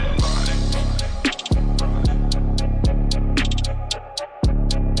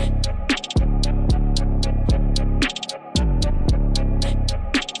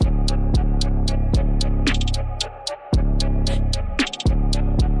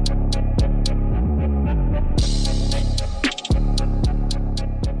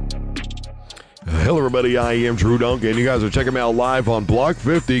 Hello, everybody. I am Drew Duncan. You guys are checking me out live on Block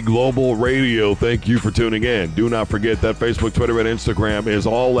 50 Global Radio. Thank you for tuning in. Do not forget that Facebook, Twitter, and Instagram is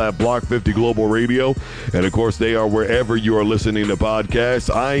all at Block 50 Global Radio. And, of course, they are wherever you are listening to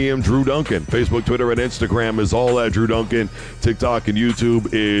podcasts. I am Drew Duncan. Facebook, Twitter, and Instagram is all at Drew Duncan. TikTok and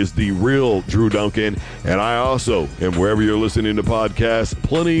YouTube is The Real Drew Duncan. And I also am wherever you're listening to podcasts.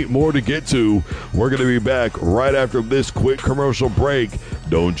 Plenty more to get to. We're going to be back right after this quick commercial break.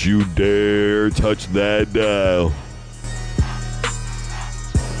 Don't you dare touch that dial.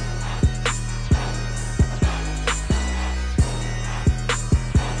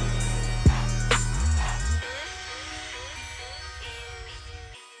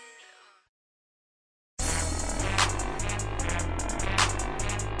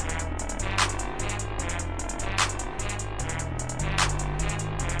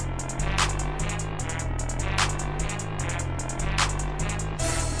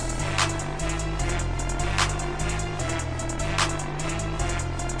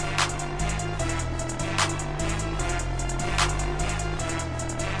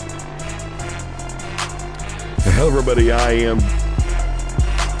 Hello, everybody. I am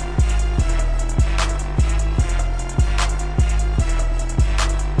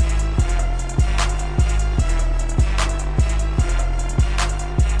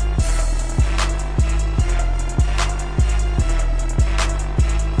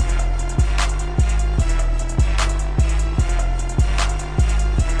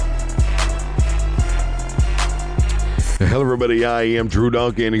Hello, everybody. I am Drew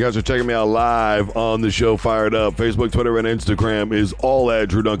Duncan. You guys are checking me out live on the show Fired Up. Facebook, Twitter, and Instagram is all at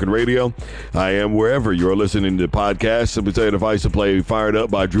Drew Duncan Radio. I am wherever you're listening to podcasts. Simply tell your device to play Fired Up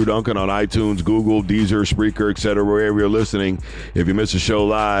by Drew Duncan on iTunes, Google, Deezer, Spreaker, etc., wherever you're listening. If you miss the show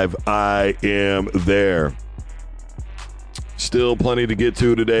live, I am there. Still plenty to get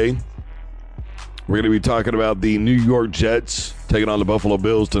to today. We're going to be talking about the New York Jets taking on the Buffalo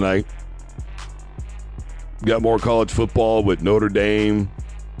Bills tonight. Got more college football with Notre Dame,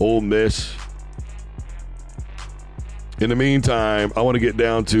 Ole Miss. In the meantime, I want to get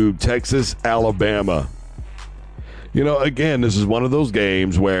down to Texas, Alabama. You know, again, this is one of those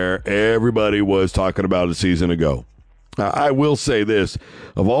games where everybody was talking about a season ago. I will say this.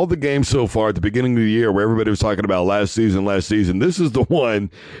 Of all the games so far at the beginning of the year where everybody was talking about last season, this is the one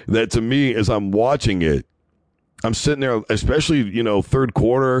that, to me, as I'm watching it, I'm sitting there, especially, third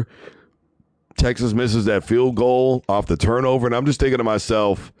quarter, Texas misses that field goal off the turnover, and I'm just thinking to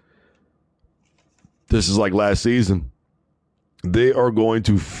myself, this is like last season. They are going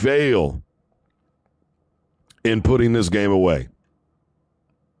to fail in putting this game away.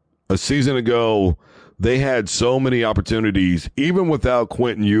 A season ago, they had so many opportunities, even without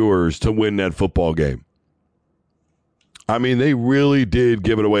Quentin Ewers, to win that football game. I mean, they really did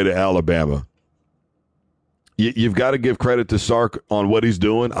give it away to Alabama. You've got to give credit to Sark on what he's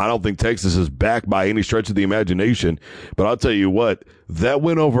doing. I don't think Texas is back by any stretch of the imagination. But I'll tell you what, that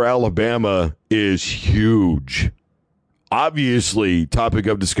win over Alabama is huge. Obviously, topic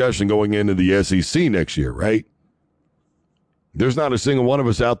of discussion going into the SEC next year, right? There's not a single one of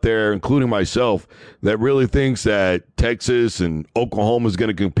us out there, including myself, that really thinks that Texas and Oklahoma is going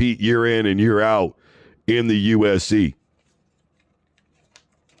to compete year in and year out in the USC.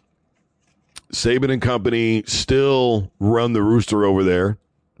 Saban and company still run the rooster over there.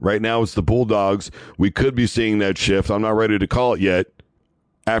 Right now it's the Bulldogs. We could be seeing that shift. I'm not ready to call it yet.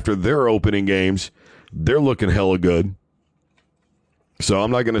 After their opening games, they're looking hella good. So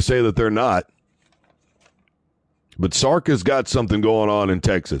I'm not going to say that they're not. But Sark has got something going on in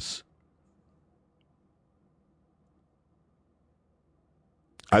Texas.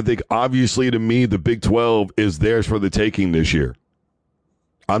 I think obviously to me the Big 12 is theirs for the taking this year.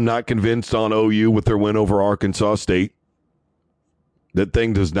 I'm not convinced on OU with their win over Arkansas State. That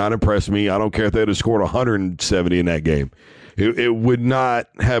thing does not impress me. I don't care if they had scored 170 in that game. It would not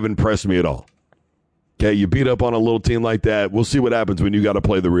have impressed me at all. Okay, you beat up on a little team like that. We'll see what happens when you got to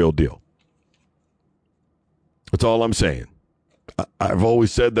play the real deal. That's all I'm saying. I've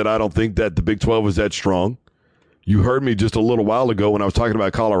always said that I don't think that the Big 12 is that strong. You heard me just a little while ago when I was talking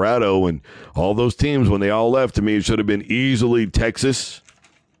about Colorado and all those teams when they all left. To me, it should have been easily Texas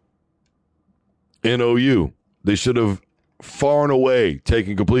and OU. They should have far and away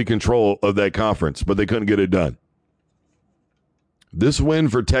taken complete control of that conference, but they couldn't get it done. This win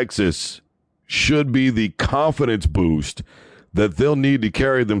for Texas should be the confidence boost that they'll need to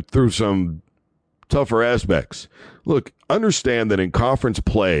carry them through some tougher aspects. Look, understand that in conference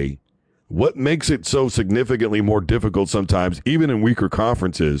play, what makes it so significantly more difficult sometimes, even in weaker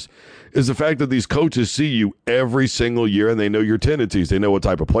conferences, is the fact that these coaches see you every single year and they know your tendencies. They know what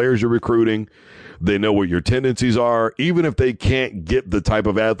type of players you're recruiting. They know what your tendencies are. Even if they can't get the type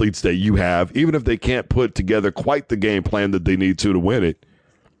of athletes that you have, even if they can't put together quite the game plan that they need to win it,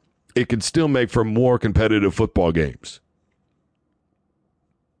 it can still make for more competitive football games.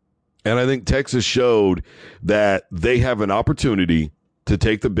 And I think Texas showed that they have an opportunity to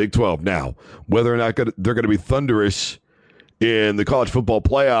take the Big 12. Now, whether or not they're going to be thunderous in the college football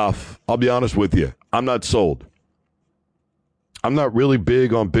playoff, I'll be honest with you, I'm not sold. I'm not really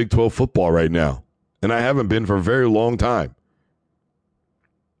big on Big 12 football right now, and I haven't been for a very long time.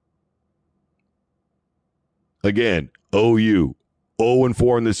 Again, OU,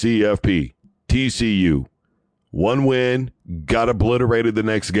 0-4 in the CFP. TCU, 1 win, got obliterated the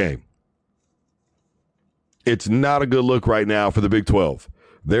next game. It's not a good look right now for the Big 12.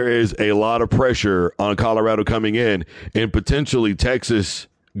 There is a lot of pressure on Colorado coming in and potentially Texas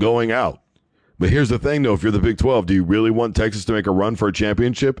going out. But here's the thing, though. If you're the Big 12, do you really want Texas to make a run for a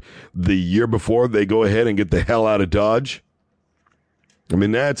championship the year before they go ahead and get the hell out of Dodge? I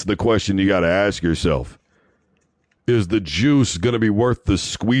mean, that's the question you got to ask yourself. Is the juice going to be worth the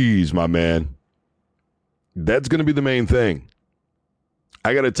squeeze, my man? That's going to be the main thing.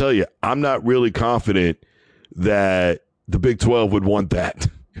 I got to tell you, I'm not really confident that the Big 12 would want that,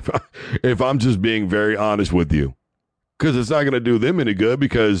 if I'm just being very honest with you. Because it's not going to do them any good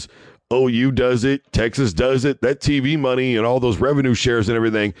because OU does it, Texas does it, that TV money and all those revenue shares and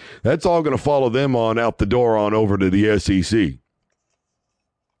everything, that's all going to follow them on out the door on over to the SEC.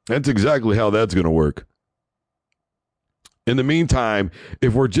 That's exactly how that's going to work. In the meantime,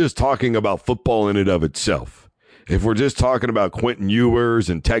 if we're just talking about football in and of itself, if we're just talking about Quentin Ewers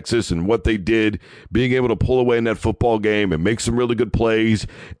and Texas and what they did, being able to pull away in that football game and make some really good plays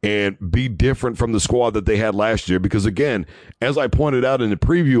and be different from the squad that they had last year. Because, again, as I pointed out in the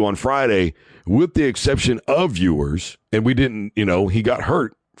preview on Friday, with the exception of Ewers, and we didn't, he got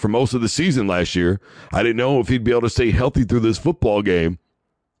hurt for most of the season last year. I didn't know if he'd be able to stay healthy through this football game.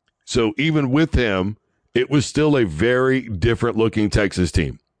 So even with him, it was still a very different-looking Texas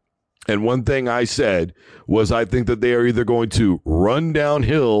team. And one thing I said was I think that they are either going to run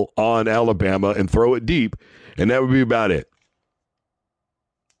downhill on Alabama and throw it deep, and that would be about it.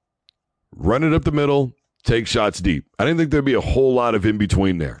 Run it up the middle, take shots deep. I didn't think there'd be a whole lot of in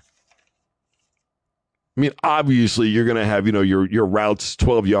between there. I mean, obviously, you're going to have, your routes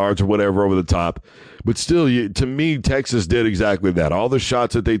 12 yards or whatever over the top. But still, to me, Texas did exactly that. All the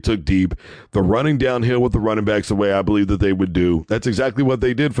shots that they took deep, the running downhill with the running backs the way I believe that they would do, that's exactly what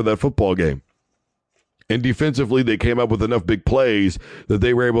they did for that football game. And defensively, they came up with enough big plays that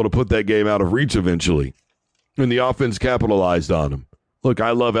they were able to put that game out of reach eventually. And the offense capitalized on them. Look,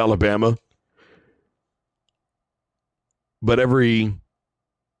 I love Alabama. But every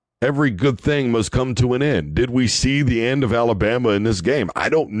good thing must come to an end. Did we see the end of Alabama in this game? I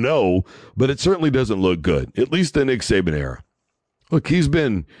don't know, but it certainly doesn't look good, at least the Nick Saban era. Look, he's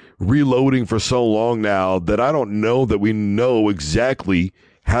been reloading for so long now that I don't know that we know exactly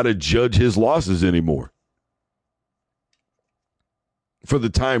how to judge his losses anymore. For the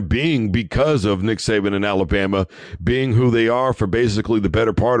time being, because of Nick Saban and Alabama being who they are for basically the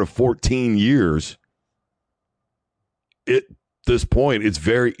better part of 14 years, at this point, it's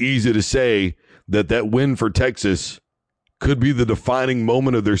very easy to say that win for Texas could be the defining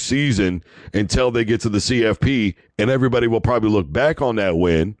moment of their season until they get to the CFP, and everybody will probably look back on that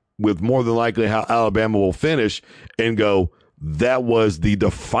win with more than likely how Alabama will finish and go, that was the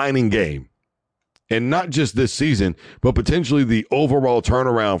defining game. And not just this season, but potentially the overall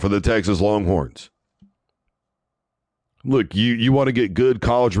turnaround for the Texas Longhorns. Look, you want to get good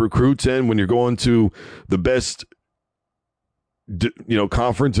college recruits in when you're going to the best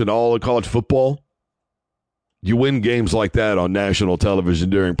conference in all of college football. You win games like that on national television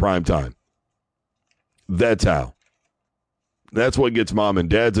during prime time. That's how. That's what gets mom and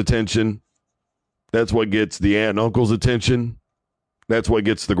dad's attention. That's what gets the aunt and uncle's attention. That's what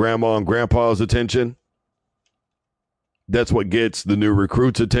gets the grandma and grandpa's attention. That's what gets the new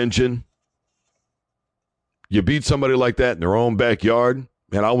recruits' attention. You beat somebody like that in their own backyard,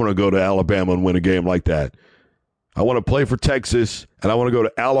 and I want to go to Alabama and win a game like that. I want to play for Texas, and I want to go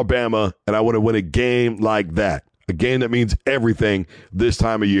to Alabama, and I want to win a game like that. A game that means everything this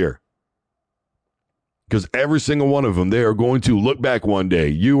time of year. Because every single one of them, they are going to look back one day.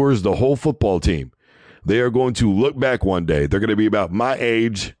 Ewers, the whole football team, they are going to look back one day. They're going to be about my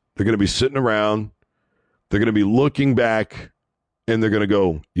age. They're going to be sitting around. They're going to be looking back, and they're going to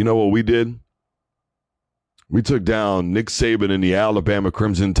go, you know what we did? We took down Nick Saban and the Alabama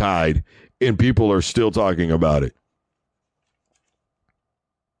Crimson Tide, and people are still talking about it.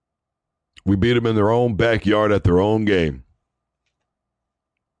 We beat them in their own backyard at their own game.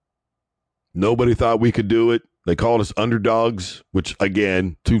 Nobody thought we could do it. They called us underdogs, which,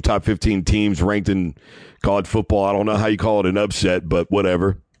 again, 2 top 15 teams ranked in college football. I don't know how you call it an upset, but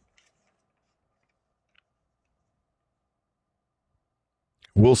whatever.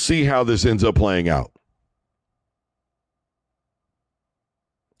 We'll see how this ends up playing out.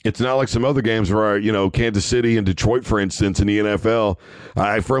 It's not like some other games where, Kansas City and Detroit, for instance, in the NFL.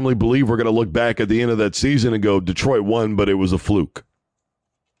 I firmly believe we're going to look back at the end of that season and go, Detroit won, but it was a fluke.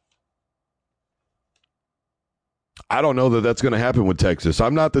 I don't know that that's going to happen with Texas.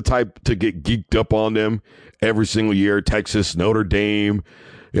 I'm not the type to get geeked up on them every single year. Texas, Notre Dame,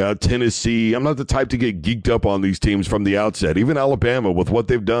 Tennessee. I'm not the type to get geeked up on these teams from the outset. Even Alabama, with what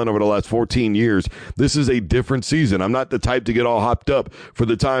they've done over the last 14 years, this is a different season. I'm not the type to get all hopped up for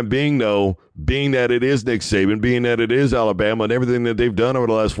the time being, though, being that it is Nick Saban, being that it is Alabama, and everything that they've done over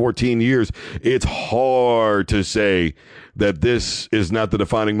the last 14 years. It's hard to say that this is not the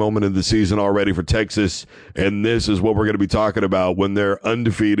defining moment of the season already for Texas, and this is what we're going to be talking about when they're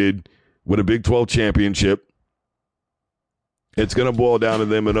undefeated with a Big 12 championship. It's going to boil down to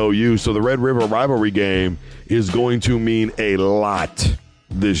them and OU. So the Red River rivalry game is going to mean a lot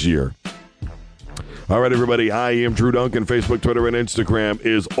this year. All right, everybody, I am Drew Duncan. Facebook, Twitter, and Instagram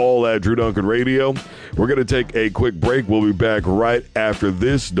is all at Drew Duncan Radio. We're going to take a quick break. We'll be back right after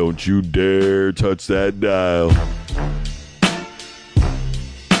this. Don't you dare touch that dial.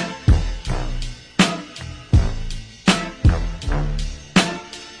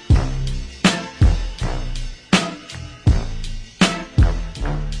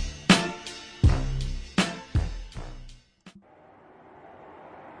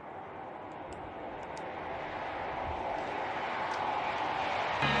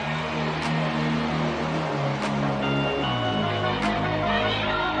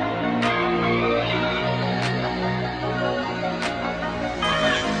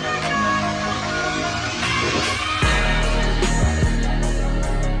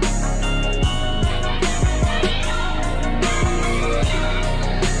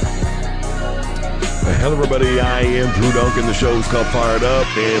 Hello, everybody. I am Drew Duncan. The show is called Fired Up,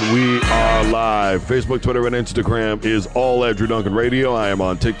 and we are live. Facebook, Twitter, and Instagram is all at Drew Duncan Radio. I am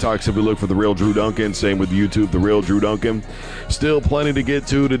on TikTok. Simply look for The Real Drew Duncan. Same with YouTube, The Real Drew Duncan. Still plenty to get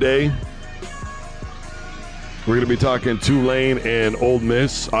to today. We're going to be talking Tulane and Ole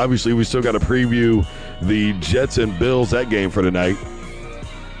Miss. Obviously, we still got to preview the Jets and Bills, that game for tonight.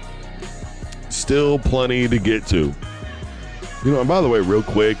 Still plenty to get to. And by the way, real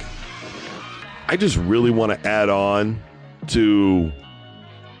quick, I just really want to add on to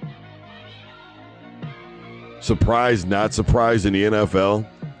surprised, not surprised in the NFL.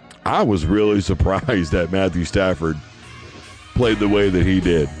 I was really surprised that Matthew Stafford played the way that he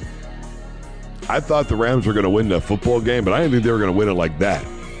did. I thought the Rams were going to win that football game, but I didn't think they were going to win it like that.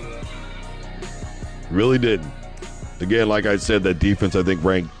 Really didn't. Again, like I said, that defense, I think,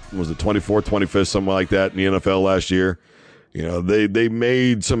 ranked, was it 24th, 25th, something like that in the NFL last year. You know, they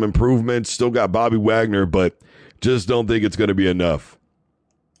made some improvements, still got Bobby Wagner, but just don't think it's going to be enough.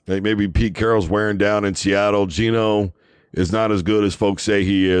 Like maybe Pete Carroll's wearing down in Seattle. Geno is not as good as folks say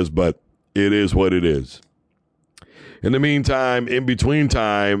he is, but it is what it is. In the meantime, in between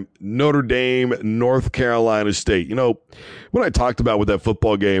time, Notre Dame, North Carolina State. You know, what I talked about with that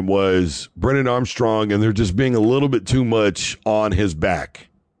football game was Brennan Armstrong, and there just being a little bit too much on his back,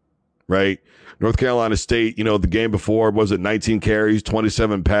 right? North Carolina State, you know, the game before, was it 19 carries,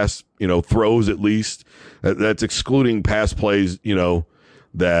 27 pass, you know, throws at least. That's excluding pass plays, you know,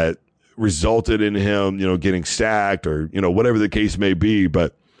 that resulted in him, you know, getting sacked or, you know, whatever the case may be.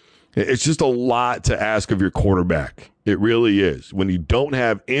 But it's just a lot to ask of your quarterback. It really is. When you don't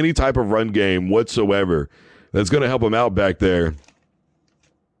have any type of run game whatsoever that's going to help him out back there,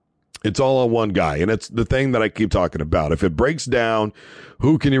 it's all on one guy. And it's the thing that I keep talking about. If it breaks down,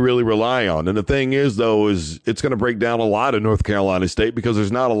 who can you really rely on? And the thing is, though, is it's going to break down a lot of North Carolina State because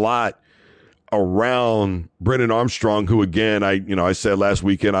there's not a lot around Brennan Armstrong, who, again, I said last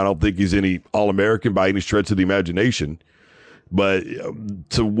weekend, I don't think he's any All-American by any stretch of the imagination. But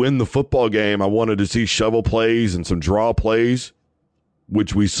to win the football game, I wanted to see shovel plays and some draw plays,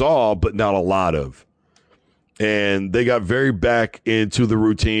 which we saw, but not a lot of. And they got very back into the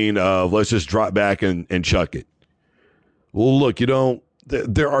routine of let's just drop back and chuck it. Well, look,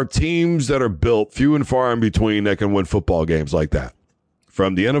 there are teams that are built few and far in between that can win football games like that,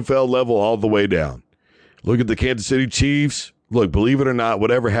 from the NFL level all the way down. Look at the Kansas City Chiefs. Look, believe it or not,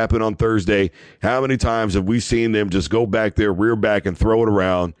 whatever happened on Thursday, how many times have we seen them just go back there, rear back, and throw it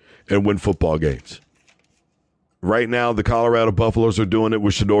around and win football games? Right now, the Colorado Buffaloes are doing it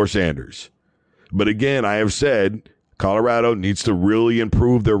with Shedeur Sanders. But again, I have said Colorado needs to really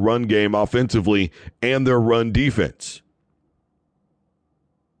improve their run game offensively and their run defense.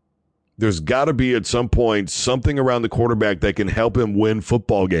 There's got to be at some point something around the quarterback that can help him win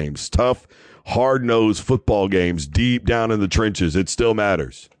football games. Tough, hard-nosed football games deep down in the trenches. It still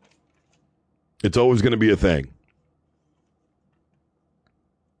matters. It's always going to be a thing.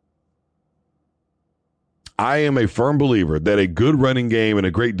 I am a firm believer that a good running game and a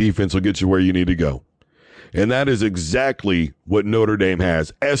great defense will get you where you need to go. And that is exactly what Notre Dame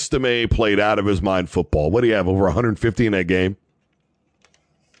has. Estime played out of his mind football. What do you have, over 150 in that game?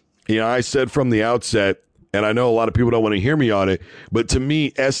 You know, I said from the outset, and I know a lot of people don't want to hear me on it, but to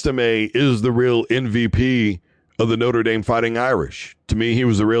me, Estime is the real MVP of the Notre Dame Fighting Irish. To me, he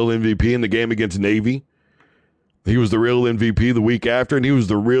was the real MVP in the game against Navy. He was the real MVP the week after, and he was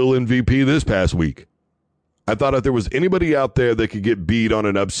the real MVP this past week. I thought if there was anybody out there that could get beat on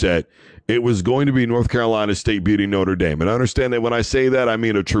an upset, it was going to be North Carolina State beating Notre Dame. And I understand that when I say that, I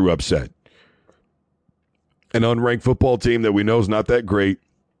mean a true upset. An unranked football team that we know is not that great,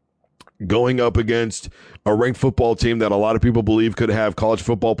 going up against a ranked football team that a lot of people believe could have college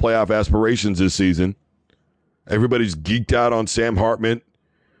football playoff aspirations this season. Everybody's geeked out on Sam Hartman.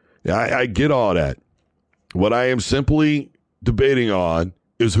 I get all that. What I am simply debating on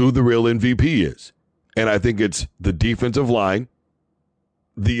is who the real MVP is. And I think it's the defensive line,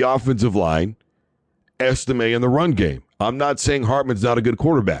 the offensive line, Estime, and the run game. I'm not saying Hartman's not a good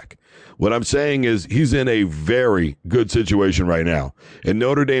quarterback. What I'm saying is he's in a very good situation right now. And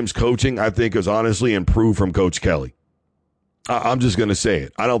Notre Dame's coaching, I think, has honestly improved from Coach Kelly. I'm just going to say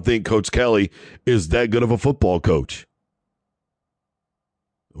it. I don't think Coach Kelly is that good of a football coach.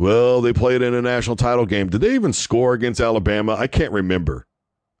 Well, they played in a national title game. Did they even score against Alabama? I can't remember.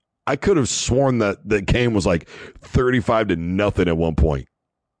 I could have sworn that the game was like 35-0 at one point.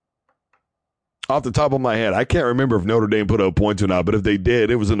 Off the top of my head, I can't remember if Notre Dame put up points or not, but if they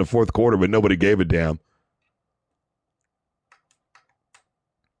did, it was in the fourth quarter, but nobody gave a damn.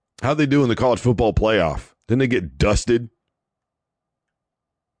 How'd they do in the college football playoff? Didn't they get dusted?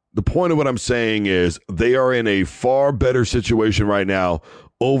 The point of what I'm saying is they are in a far better situation right now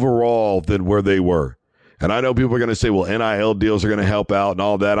overall than where they were. And I know people are going to say, well, NIL deals are going to help out and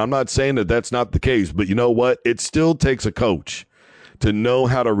all that. I'm not saying that that's not the case, but you know what? It still takes a coach to know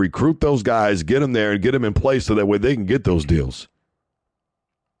how to recruit those guys, get them there, and get them in place so that way they can get those deals.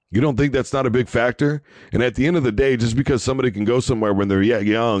 You don't think that's not a big factor? And at the end of the day, just because somebody can go somewhere when they're yet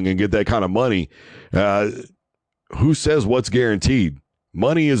young and get that kind of money, who says what's guaranteed?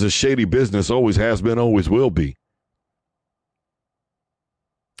 Money is a shady business, always has been, always will be.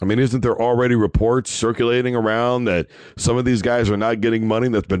 I mean, isn't there already reports circulating around that some of these guys are not getting money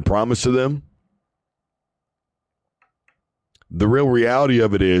that's been promised to them? The real reality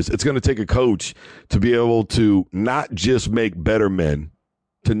of it is it's going to take a coach to be able to not just make better men,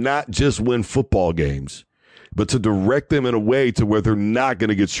 to not just win football games, but to direct them in a way to where they're not going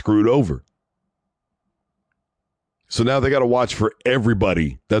to get screwed over. So now they got to watch for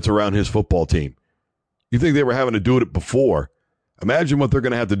everybody that's around his football team. You think they were having to do it before? Imagine what they're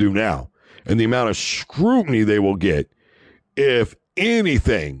going to have to do now and the amount of scrutiny they will get if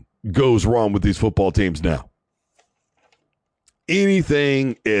anything goes wrong with these football teams now.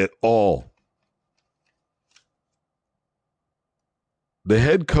 Anything at all. The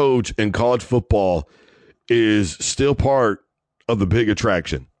head coach in college football is still part of the big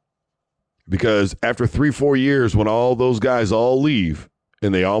attraction. Because after 3-4 years, when all those guys all leave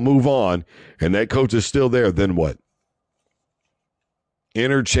and they all move on and that coach is still there, then what?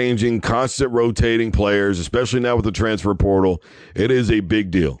 Interchanging, constant rotating players, especially now with the transfer portal, it is a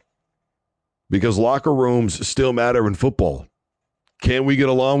big deal. Because locker rooms still matter in football. Can we get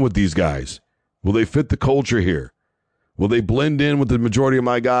along with these guys? Will they fit the culture here? Will they blend in with the majority of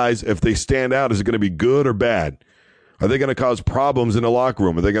my guys? If they stand out, is it going to be good or bad? Are they going to cause problems in the locker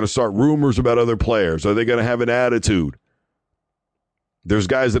room? Are they going to start rumors about other players? Are they going to have an attitude? There's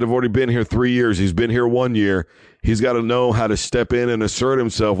guys that have already been here 3 years. He's been here 1 year. He's got to know how to step in and assert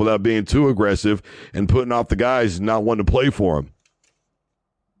himself without being too aggressive and putting off the guys not wanting to play for him.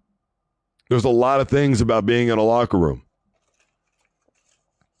 There's a lot of things about being in a locker room.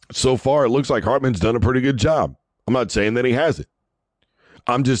 So far, it looks like Hartman's done a pretty good job. I'm not saying that he hasn't.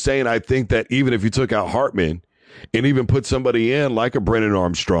 I'm just saying I think that even if you took out Hartman and even put somebody in like a Brennan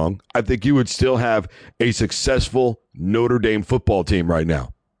Armstrong, I think you would still have a successful Notre Dame football team right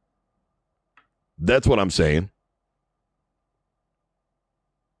now. That's what I'm saying.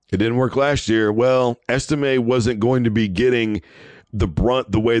 It didn't work last year. Well, Estime wasn't going to be getting the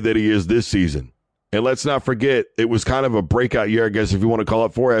brunt the way that he is this season. And let's not forget, it was kind of a breakout year, I guess, if you want to call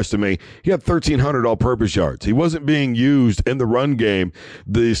it, for Estime. He had 1,300 all-purpose yards. He wasn't being used in the run game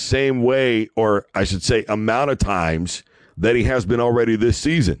the same way, or I should say amount of times, that he has been already this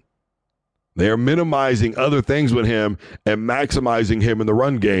season. They are minimizing other things with him and maximizing him in the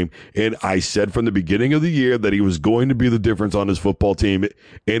run game. And I said from the beginning of the year that he was going to be the difference on this football team,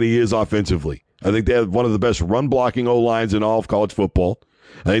 and he is offensively. I think they have one of the best run-blocking O-lines in all of college football.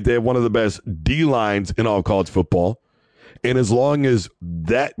 I think they have one of the best D-lines in all of college football. And as long as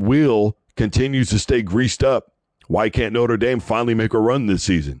that wheel continues to stay greased up, why can't Notre Dame finally make a run this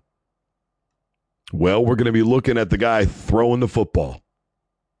season? Well, we're going to be looking at the guy throwing the football.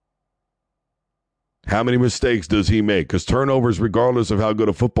 How many mistakes does he make? Because turnovers, regardless of how good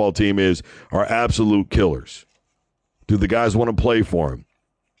a football team is, are absolute killers. Do the guys want to play for him?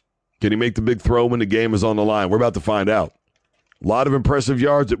 Can he make the big throw when the game is on the line? We're about to find out. A lot of impressive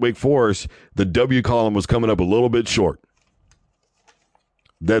yards at Wake Forest. The W column was coming up a little bit short.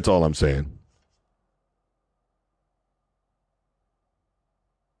 That's all I'm saying.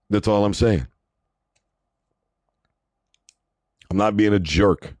 That's all I'm saying. I'm not being a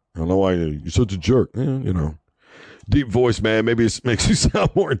jerk. I don't know why you're such a jerk. You know. Deep voice, man. Maybe it makes you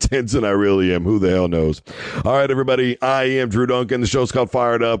sound more intense than I really am. Who the hell knows? All right, everybody. I am Drew Duncan. The show's called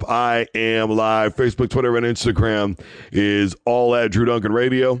Fired Up. I am live. Facebook, Twitter, and Instagram is all at Drew Duncan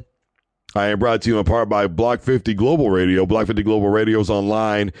Radio. I am brought to you in part by Block 50 Global Radio. Block 50 Global Radio is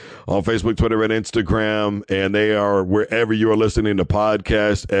online on Facebook, Twitter, and Instagram, and they are wherever you are listening to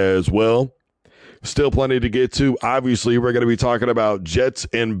podcasts as well. Still plenty to get to. Obviously, we're going to be talking about Jets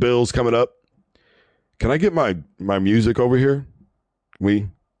and Bills coming up. Can I get my music over here?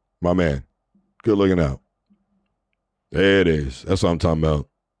 My man. Good looking out. There it is. That's what I'm talking about.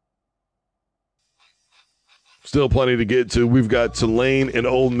 Still plenty to get to. We've got Tulane and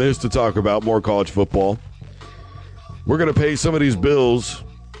Ole Miss to talk about. More college football. We're going to pay some of these bills.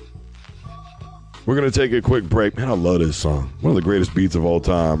 We're going to take a quick break. Man, I love this song. One of the greatest beats of all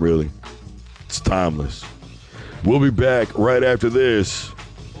time, really. It's timeless. We'll be back right after this.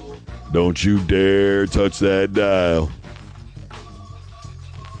 Don't you dare touch that dial.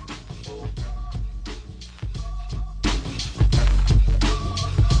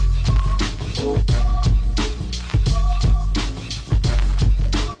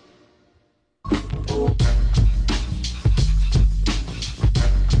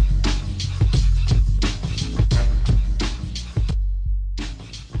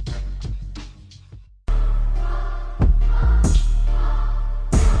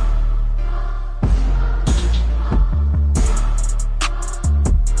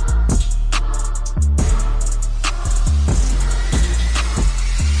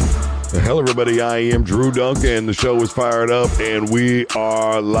 Hello, everybody. I am Drew Duncan. The show is fired up, and we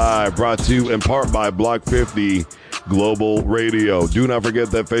are live. Brought to you in part by Block 50 Global Radio. Do not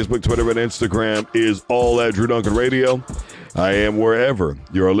forget that Facebook, Twitter, and Instagram is all at Drew Duncan Radio. I am wherever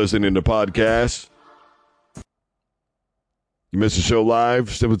you are listening to podcasts. You missed the show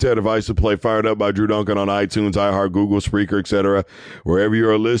live? Simply tell your device to play Fired Up by Drew Duncan on iTunes, iHeart, Google, Spreaker, etc. Wherever you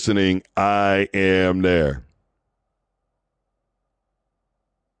are listening, I am there.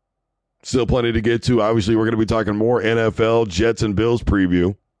 Still plenty to get to. Obviously, we're going to be talking more NFL, Jets, and Bills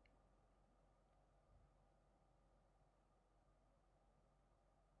preview.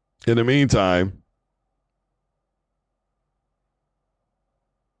 In the meantime,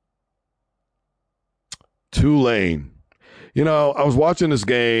 Tulane. You know, I was watching this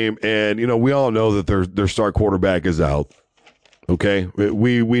game, and, you know, we all know that their star quarterback is out. Okay?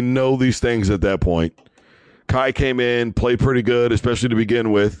 We know these things at that point. Kai came in, played pretty good, especially to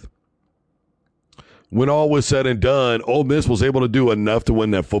begin with. When all was said and done, Ole Miss was able to do enough to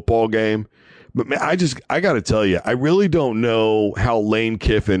win that football game. But, man, I got to tell you, I really don't know how Lane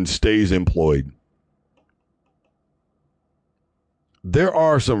Kiffin stays employed. There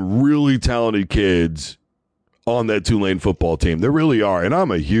are some really talented kids on that Tulane football team. There really are, and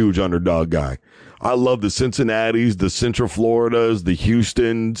I'm a huge underdog guy. I love the Cincinnatis, the Central Floridas, the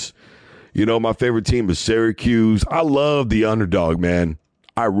Houstons. You know, my favorite team is Syracuse. I love the underdog, man.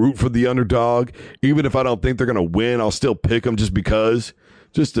 I root for the underdog. Even if I don't think they're going to win, I'll still pick them just because,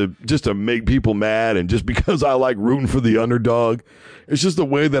 just to make people mad, and just because I like rooting for the underdog. It's just the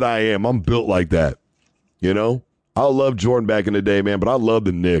way that I am. I'm built like that, you know? I love Jordan back in the day, man, but I love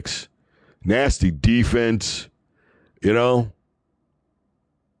the Knicks. Nasty defense, you know?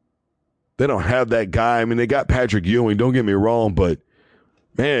 They don't have that guy. I mean, they got Patrick Ewing, don't get me wrong, but,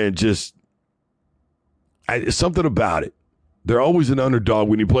 man, something about it. They're always an underdog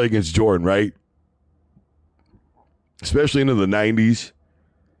when you play against Jordan, right? Especially into the 90s.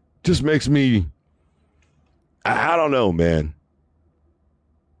 Just makes me, I don't know, man.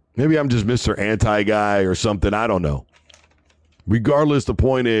 Maybe I'm just Mr. Anti-guy or something. I don't know. Regardless, the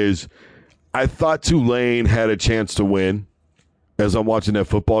point is, I thought Tulane had a chance to win. As I'm watching that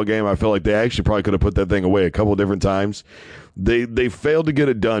football game, I feel like they actually probably could have put that thing away a couple of different times. They failed to get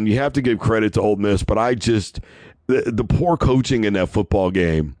it done. You have to give credit to Ole Miss, but the poor coaching in that football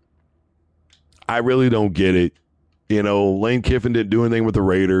game, I really don't get it. You know, Lane Kiffin didn't do anything with the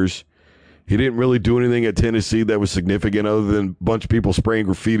Raiders. He didn't really do anything at Tennessee that was significant other than a bunch of people spraying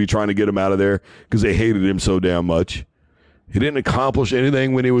graffiti trying to get him out of there because they hated him so damn much. He didn't accomplish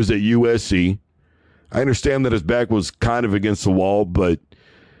anything when he was at USC. I understand that his back was kind of against the wall, but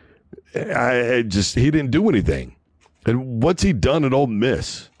he didn't do anything. And what's he done at Ole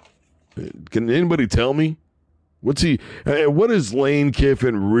Miss? Can anybody tell me? What has Lane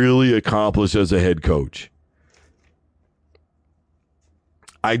Kiffin really accomplished as a head coach?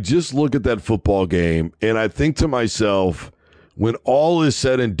 I just look at that football game, and I think to myself, when all is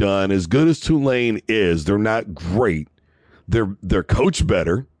said and done, as good as Tulane is, they're not great. They're coached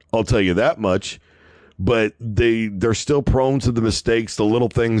better, I'll tell you that much. But they're still prone to the mistakes, the little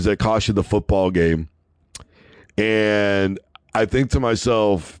things that cost you the football game. And I think to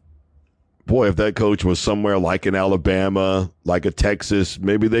myself, boy, if that coach was somewhere like in Alabama, like a Texas,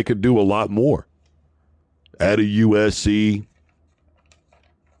 maybe they could do a lot more. At a USC.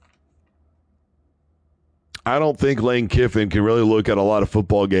 I don't think Lane Kiffin can really look at a lot of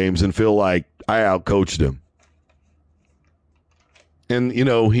football games and feel like I outcoached him. And, you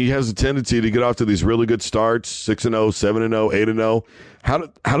know, he has a tendency to get off to these really good starts, 6-0, 7-0,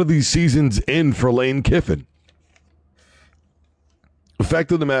 8-0. How do these seasons end for Lane Kiffin? The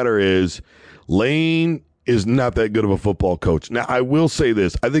fact of the matter is, Lane is not that good of a football coach. Now, I will say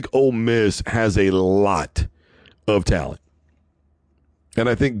this. I think Ole Miss has a lot of talent. And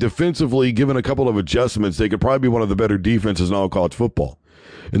I think defensively, given a couple of adjustments, they could probably be one of the better defenses in all college football.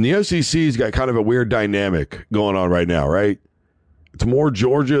 And the SEC's got kind of a weird dynamic going on right now, right? It's more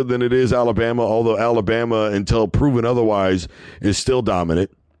Georgia than it is Alabama, although Alabama, until proven otherwise, is still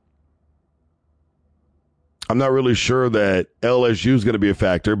dominant. I'm not really sure that LSU is going to be a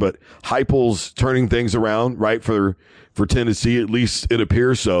factor, but Heupel's turning things around, right, for Tennessee. At least it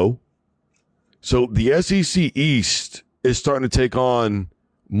appears so. So the SEC East is starting to take on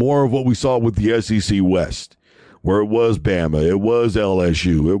more of what we saw with the SEC West, where it was Bama, it was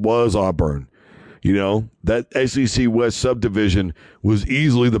LSU, it was Auburn. You know, that SEC West subdivision was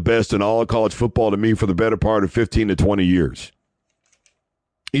easily the best in all of college football to me for the better part of 15 to 20 years.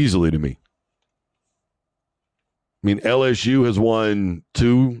 Easily to me. I mean, LSU has won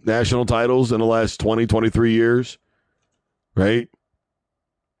 2 national titles in the last 20, 23 years, right?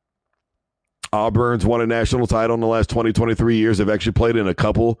 Auburn's won a national title in the last 20, 23 years. They've actually played in a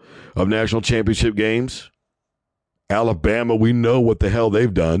couple of national championship games. Alabama, we know what the hell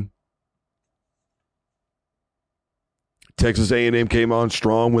they've done. Texas A&M came on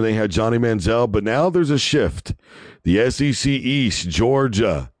strong when they had Johnny Manziel, but now there's a shift. The SEC East,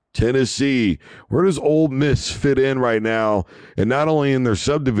 Georgia, Tennessee. Where does Ole Miss fit in right now? And not only in their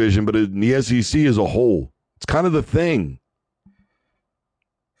subdivision, but in the SEC as a whole. It's kind of the thing.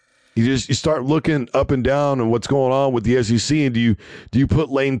 You start looking up and down and what's going on with the SEC, and do you put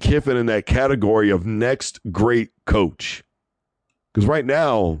Lane Kiffin in that category of next great coach? Because right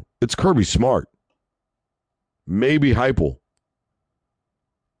now it's Kirby Smart, maybe Heupel.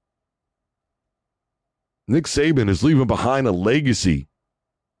 Nick Saban is leaving behind a legacy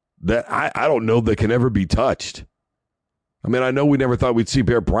that I don't know that can ever be touched. I mean, I know we never thought we'd see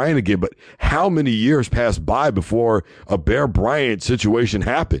Bear Bryant again, but how many years passed by before a Bear Bryant situation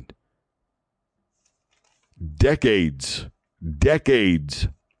happened? Decades.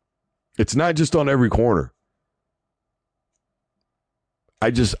 It's not just on every corner.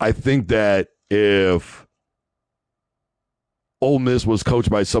 I think that if Ole Miss was coached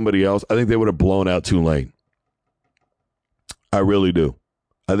by somebody else, I think they would have blown out Tulane. I really do.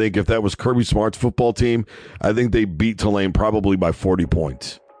 I think if that was Kirby Smart's football team, I think they beat Tulane probably by 40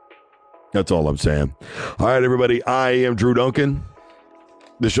 points. That's all I'm saying. All right, everybody, I am Drew Duncan.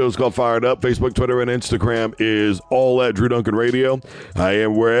 The show's called Fired Up. Facebook, Twitter, and Instagram is all at Drew Duncan Radio. I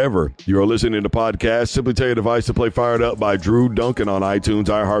am wherever you are listening to podcasts. Simply tell your device to play Fired Up by Drew Duncan on iTunes,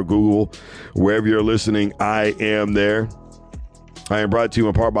 iHeart, Google. Wherever you're listening, I am there. I am brought to you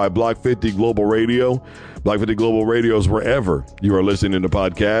in part by Block 50 Global Radio. Block 50 Global Radio is wherever you are listening to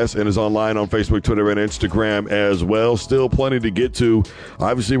podcasts and is online on Facebook, Twitter, and Instagram as well. Still plenty to get to.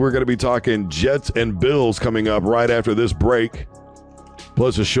 Obviously, we're going to be talking Jets and Bills coming up right after this break.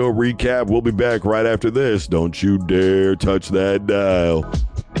 Plus a show recap. We'll be back right after this. Don't you dare touch that dial.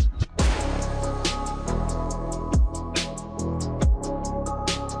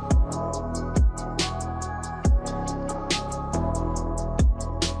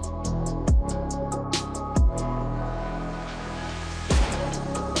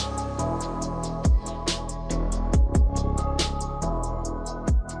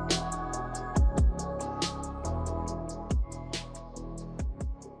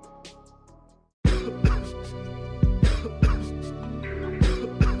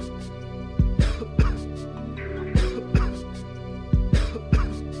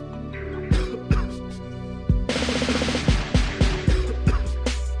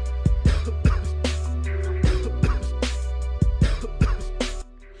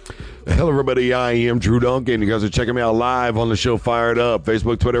 Hello, everybody. I am Drew Duncan. You guys are checking me out live on the show Fired Up.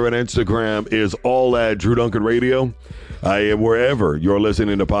 Facebook, Twitter, and Instagram is all at Drew Duncan Radio. I am wherever you're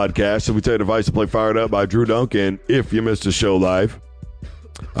listening to podcasts. So we tell your device to play Fired Up by Drew Duncan if you missed the show live.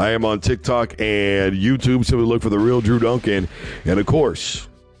 I am on TikTok and YouTube, so we look for The Real Drew Duncan. And, of course,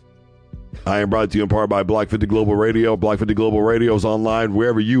 I am brought to you in part by Block 50 Global Radio. Block 50 Global Radio is online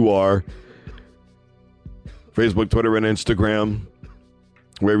wherever you are. Facebook, Twitter, and Instagram.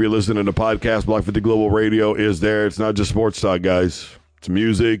 Wherever you're listening to podcasts, Block 50 Global Radio is there. It's not just sports talk, guys. It's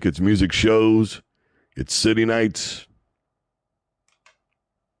music shows, it's city nights.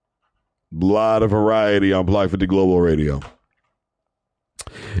 A lot of variety on Block 50 Global Radio.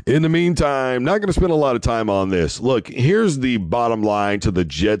 In the meantime, not going to spend a lot of time on this. Look, here's the bottom line to the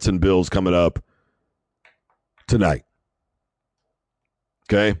Jets and Bills coming up tonight.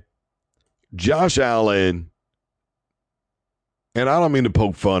 Okay? Josh Allen, and I don't mean to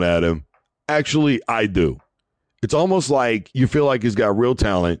poke fun at him. Actually, I do. It's almost like you feel like he's got real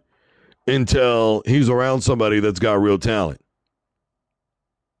talent until he's around somebody that's got real talent.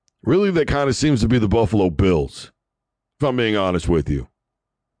 Really, that kind of seems to be the Buffalo Bills, if I'm being honest with you.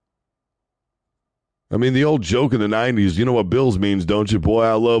 I mean, the old joke in the 90s, you know what Bills means, don't you? Boy,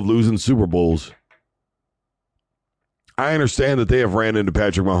 I love losing Super Bowls. I understand that they have ran into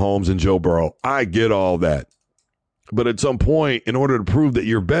Patrick Mahomes and Joe Burrow. I get all that. But at some point, in order to prove that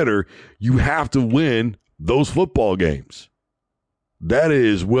you're better, you have to win those football games. That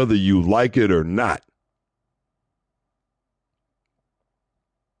is whether you like it or not.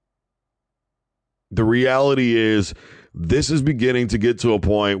 The reality is this is beginning to get to a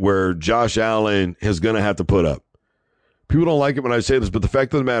point where Josh Allen is going to have to put up. People don't like it when I say this, but the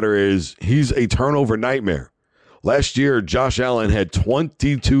fact of the matter is he's a turnover nightmare. Last year, Josh Allen had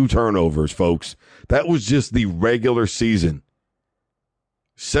 22 turnovers, folks. That was just the regular season.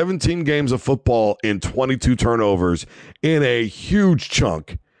 17 games of football and 22 turnovers in a huge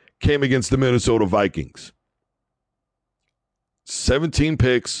chunk came against the Minnesota Vikings. 17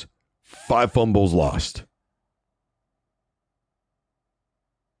 picks, 5 fumbles lost.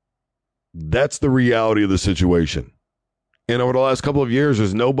 That's the reality of the situation. And over the last couple of years,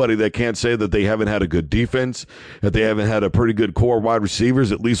 there's nobody that can't say that they haven't had a good defense, that they haven't had a pretty good core wide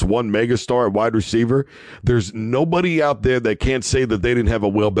receivers, at least one megastar at wide receiver. There's nobody out there that can't say that they didn't have a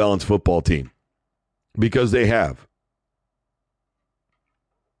well-balanced football team, because they have.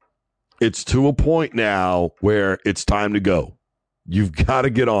 It's to a point now where it's time to go. You've got to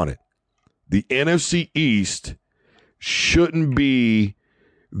get on it. The NFC East shouldn't be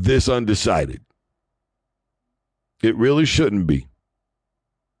this undecided. It really shouldn't be.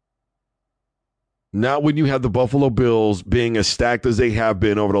 Not when you have the Buffalo Bills being as stacked as they have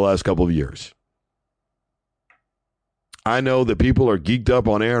been over the last couple of years. I know that people are geeked up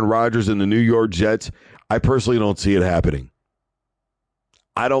on Aaron Rodgers and the New York Jets. I personally don't see it happening.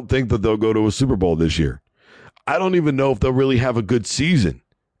 I don't think that they'll go to a Super Bowl this year. I don't even know if they'll really have a good season.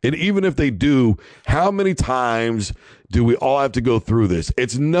 And even if they do, how many times do we all have to go through this?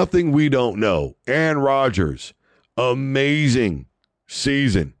 It's nothing we don't know. Aaron Rodgers, amazing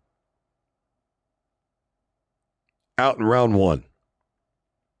season. Out in round 1.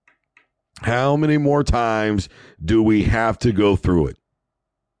 How many more times do we have to go through it?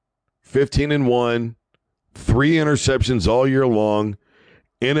 15-1, 3 interceptions all year long,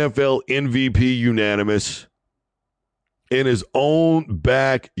 NFL MVP unanimous. In his own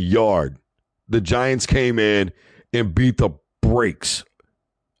backyard, the Giants came in and beat the brakes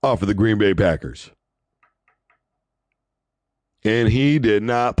off of the Green Bay Packers. And he did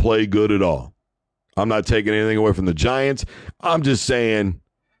not play good at all. I'm not taking anything away from the Giants. I'm just saying,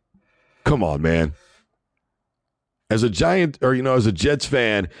 come on, man. As a as a Jets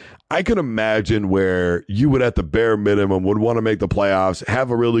fan, I can imagine where you would, at the bare minimum, would want to make the playoffs,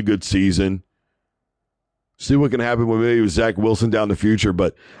 have a really good season, see what can happen with maybe Zach Wilson down the future.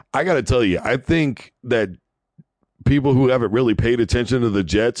 But I got to tell you, I think that people who haven't really paid attention to the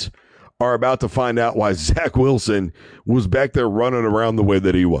Jets are about to find out why Zach Wilson was back there running around the way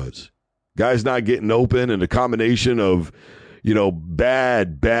that he was. Guys not getting open, and a combination of,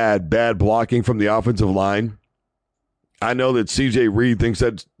 bad blocking from the offensive line. I know that C.J. Reed thinks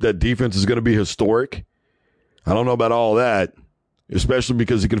that defense is going to be historic. I don't know about all that, especially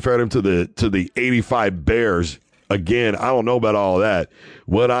because he compared him to the 85 Bears. Again, I don't know about all that.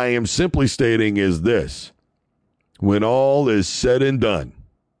 What I am simply stating is this. When all is said and done,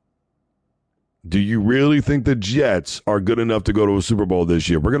 do you really think the Jets are good enough to go to a Super Bowl this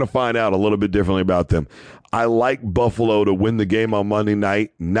year? We're going to find out a little bit differently about them. I like Buffalo to win the game on Monday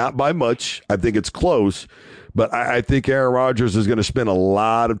night. Not by much. I think it's close. But I think Aaron Rodgers is going to spend a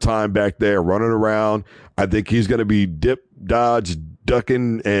lot of time back there running around. I think he's going to be dip, dodge,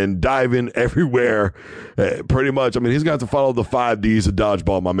 ducking, and diving everywhere, pretty much. I mean, he's going to have to follow the 5 Ds of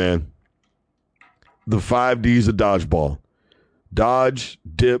dodgeball, my man. The 5 Ds of dodgeball. Dodge,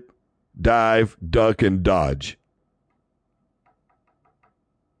 dip, dive, duck, and dodge.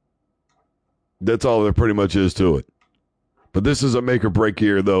 That's all there pretty much is to it. But this is a make or break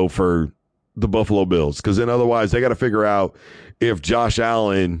year, though, for the Buffalo Bills, because then otherwise they got to figure out if Josh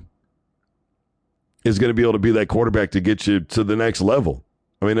Allen is going to be able to be that quarterback to get you to the next level.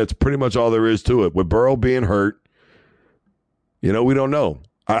 I mean, that's pretty much all there is to it. With Burrow being hurt, we don't know.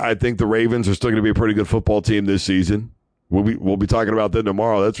 I think the Ravens are still going to be a pretty good football team this season. We'll be talking about that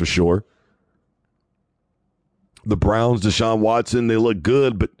tomorrow, that's for sure. The Browns, Deshaun Watson, they look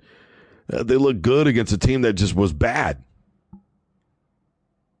good, but they look good against a team that just was bad.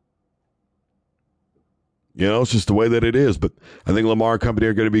 It's just the way that it is. But I think Lamar and company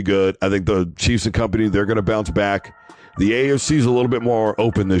are going to be good. I think the Chiefs and company, they're going to bounce back. The AFC is a little bit more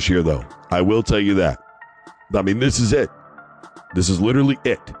open this year, though. I will tell you that. I mean, this is it. This is literally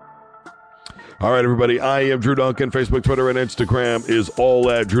it. All right, everybody. I am Drew Duncan. Facebook, Twitter, and Instagram is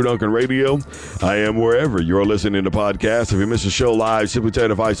all at Drew Duncan Radio. I am wherever you're listening to podcasts. If you miss a show live, simply tell your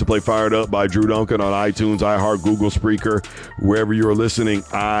device to play Fired Up by Drew Duncan on iTunes, iHeart, Google, Spreaker. Wherever you're listening,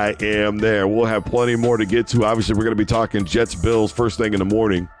 I am there. We'll have plenty more to get to. Obviously, we're going to be talking Jets, Bills first thing in the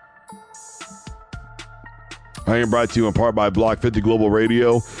morning. I am brought to you in part by Block 50 Global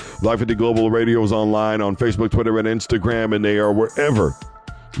Radio. Block 50 Global Radio is online on Facebook, Twitter, and Instagram, and they are wherever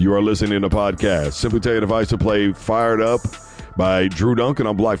you are listening to podcasts. Simply tell your device to play Fired Up by Drew Duncan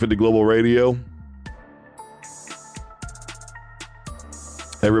on Block 50 Global Radio.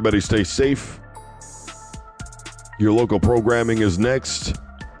 Everybody stay safe. Your local programming is next.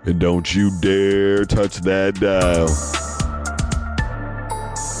 And don't you dare touch that dial.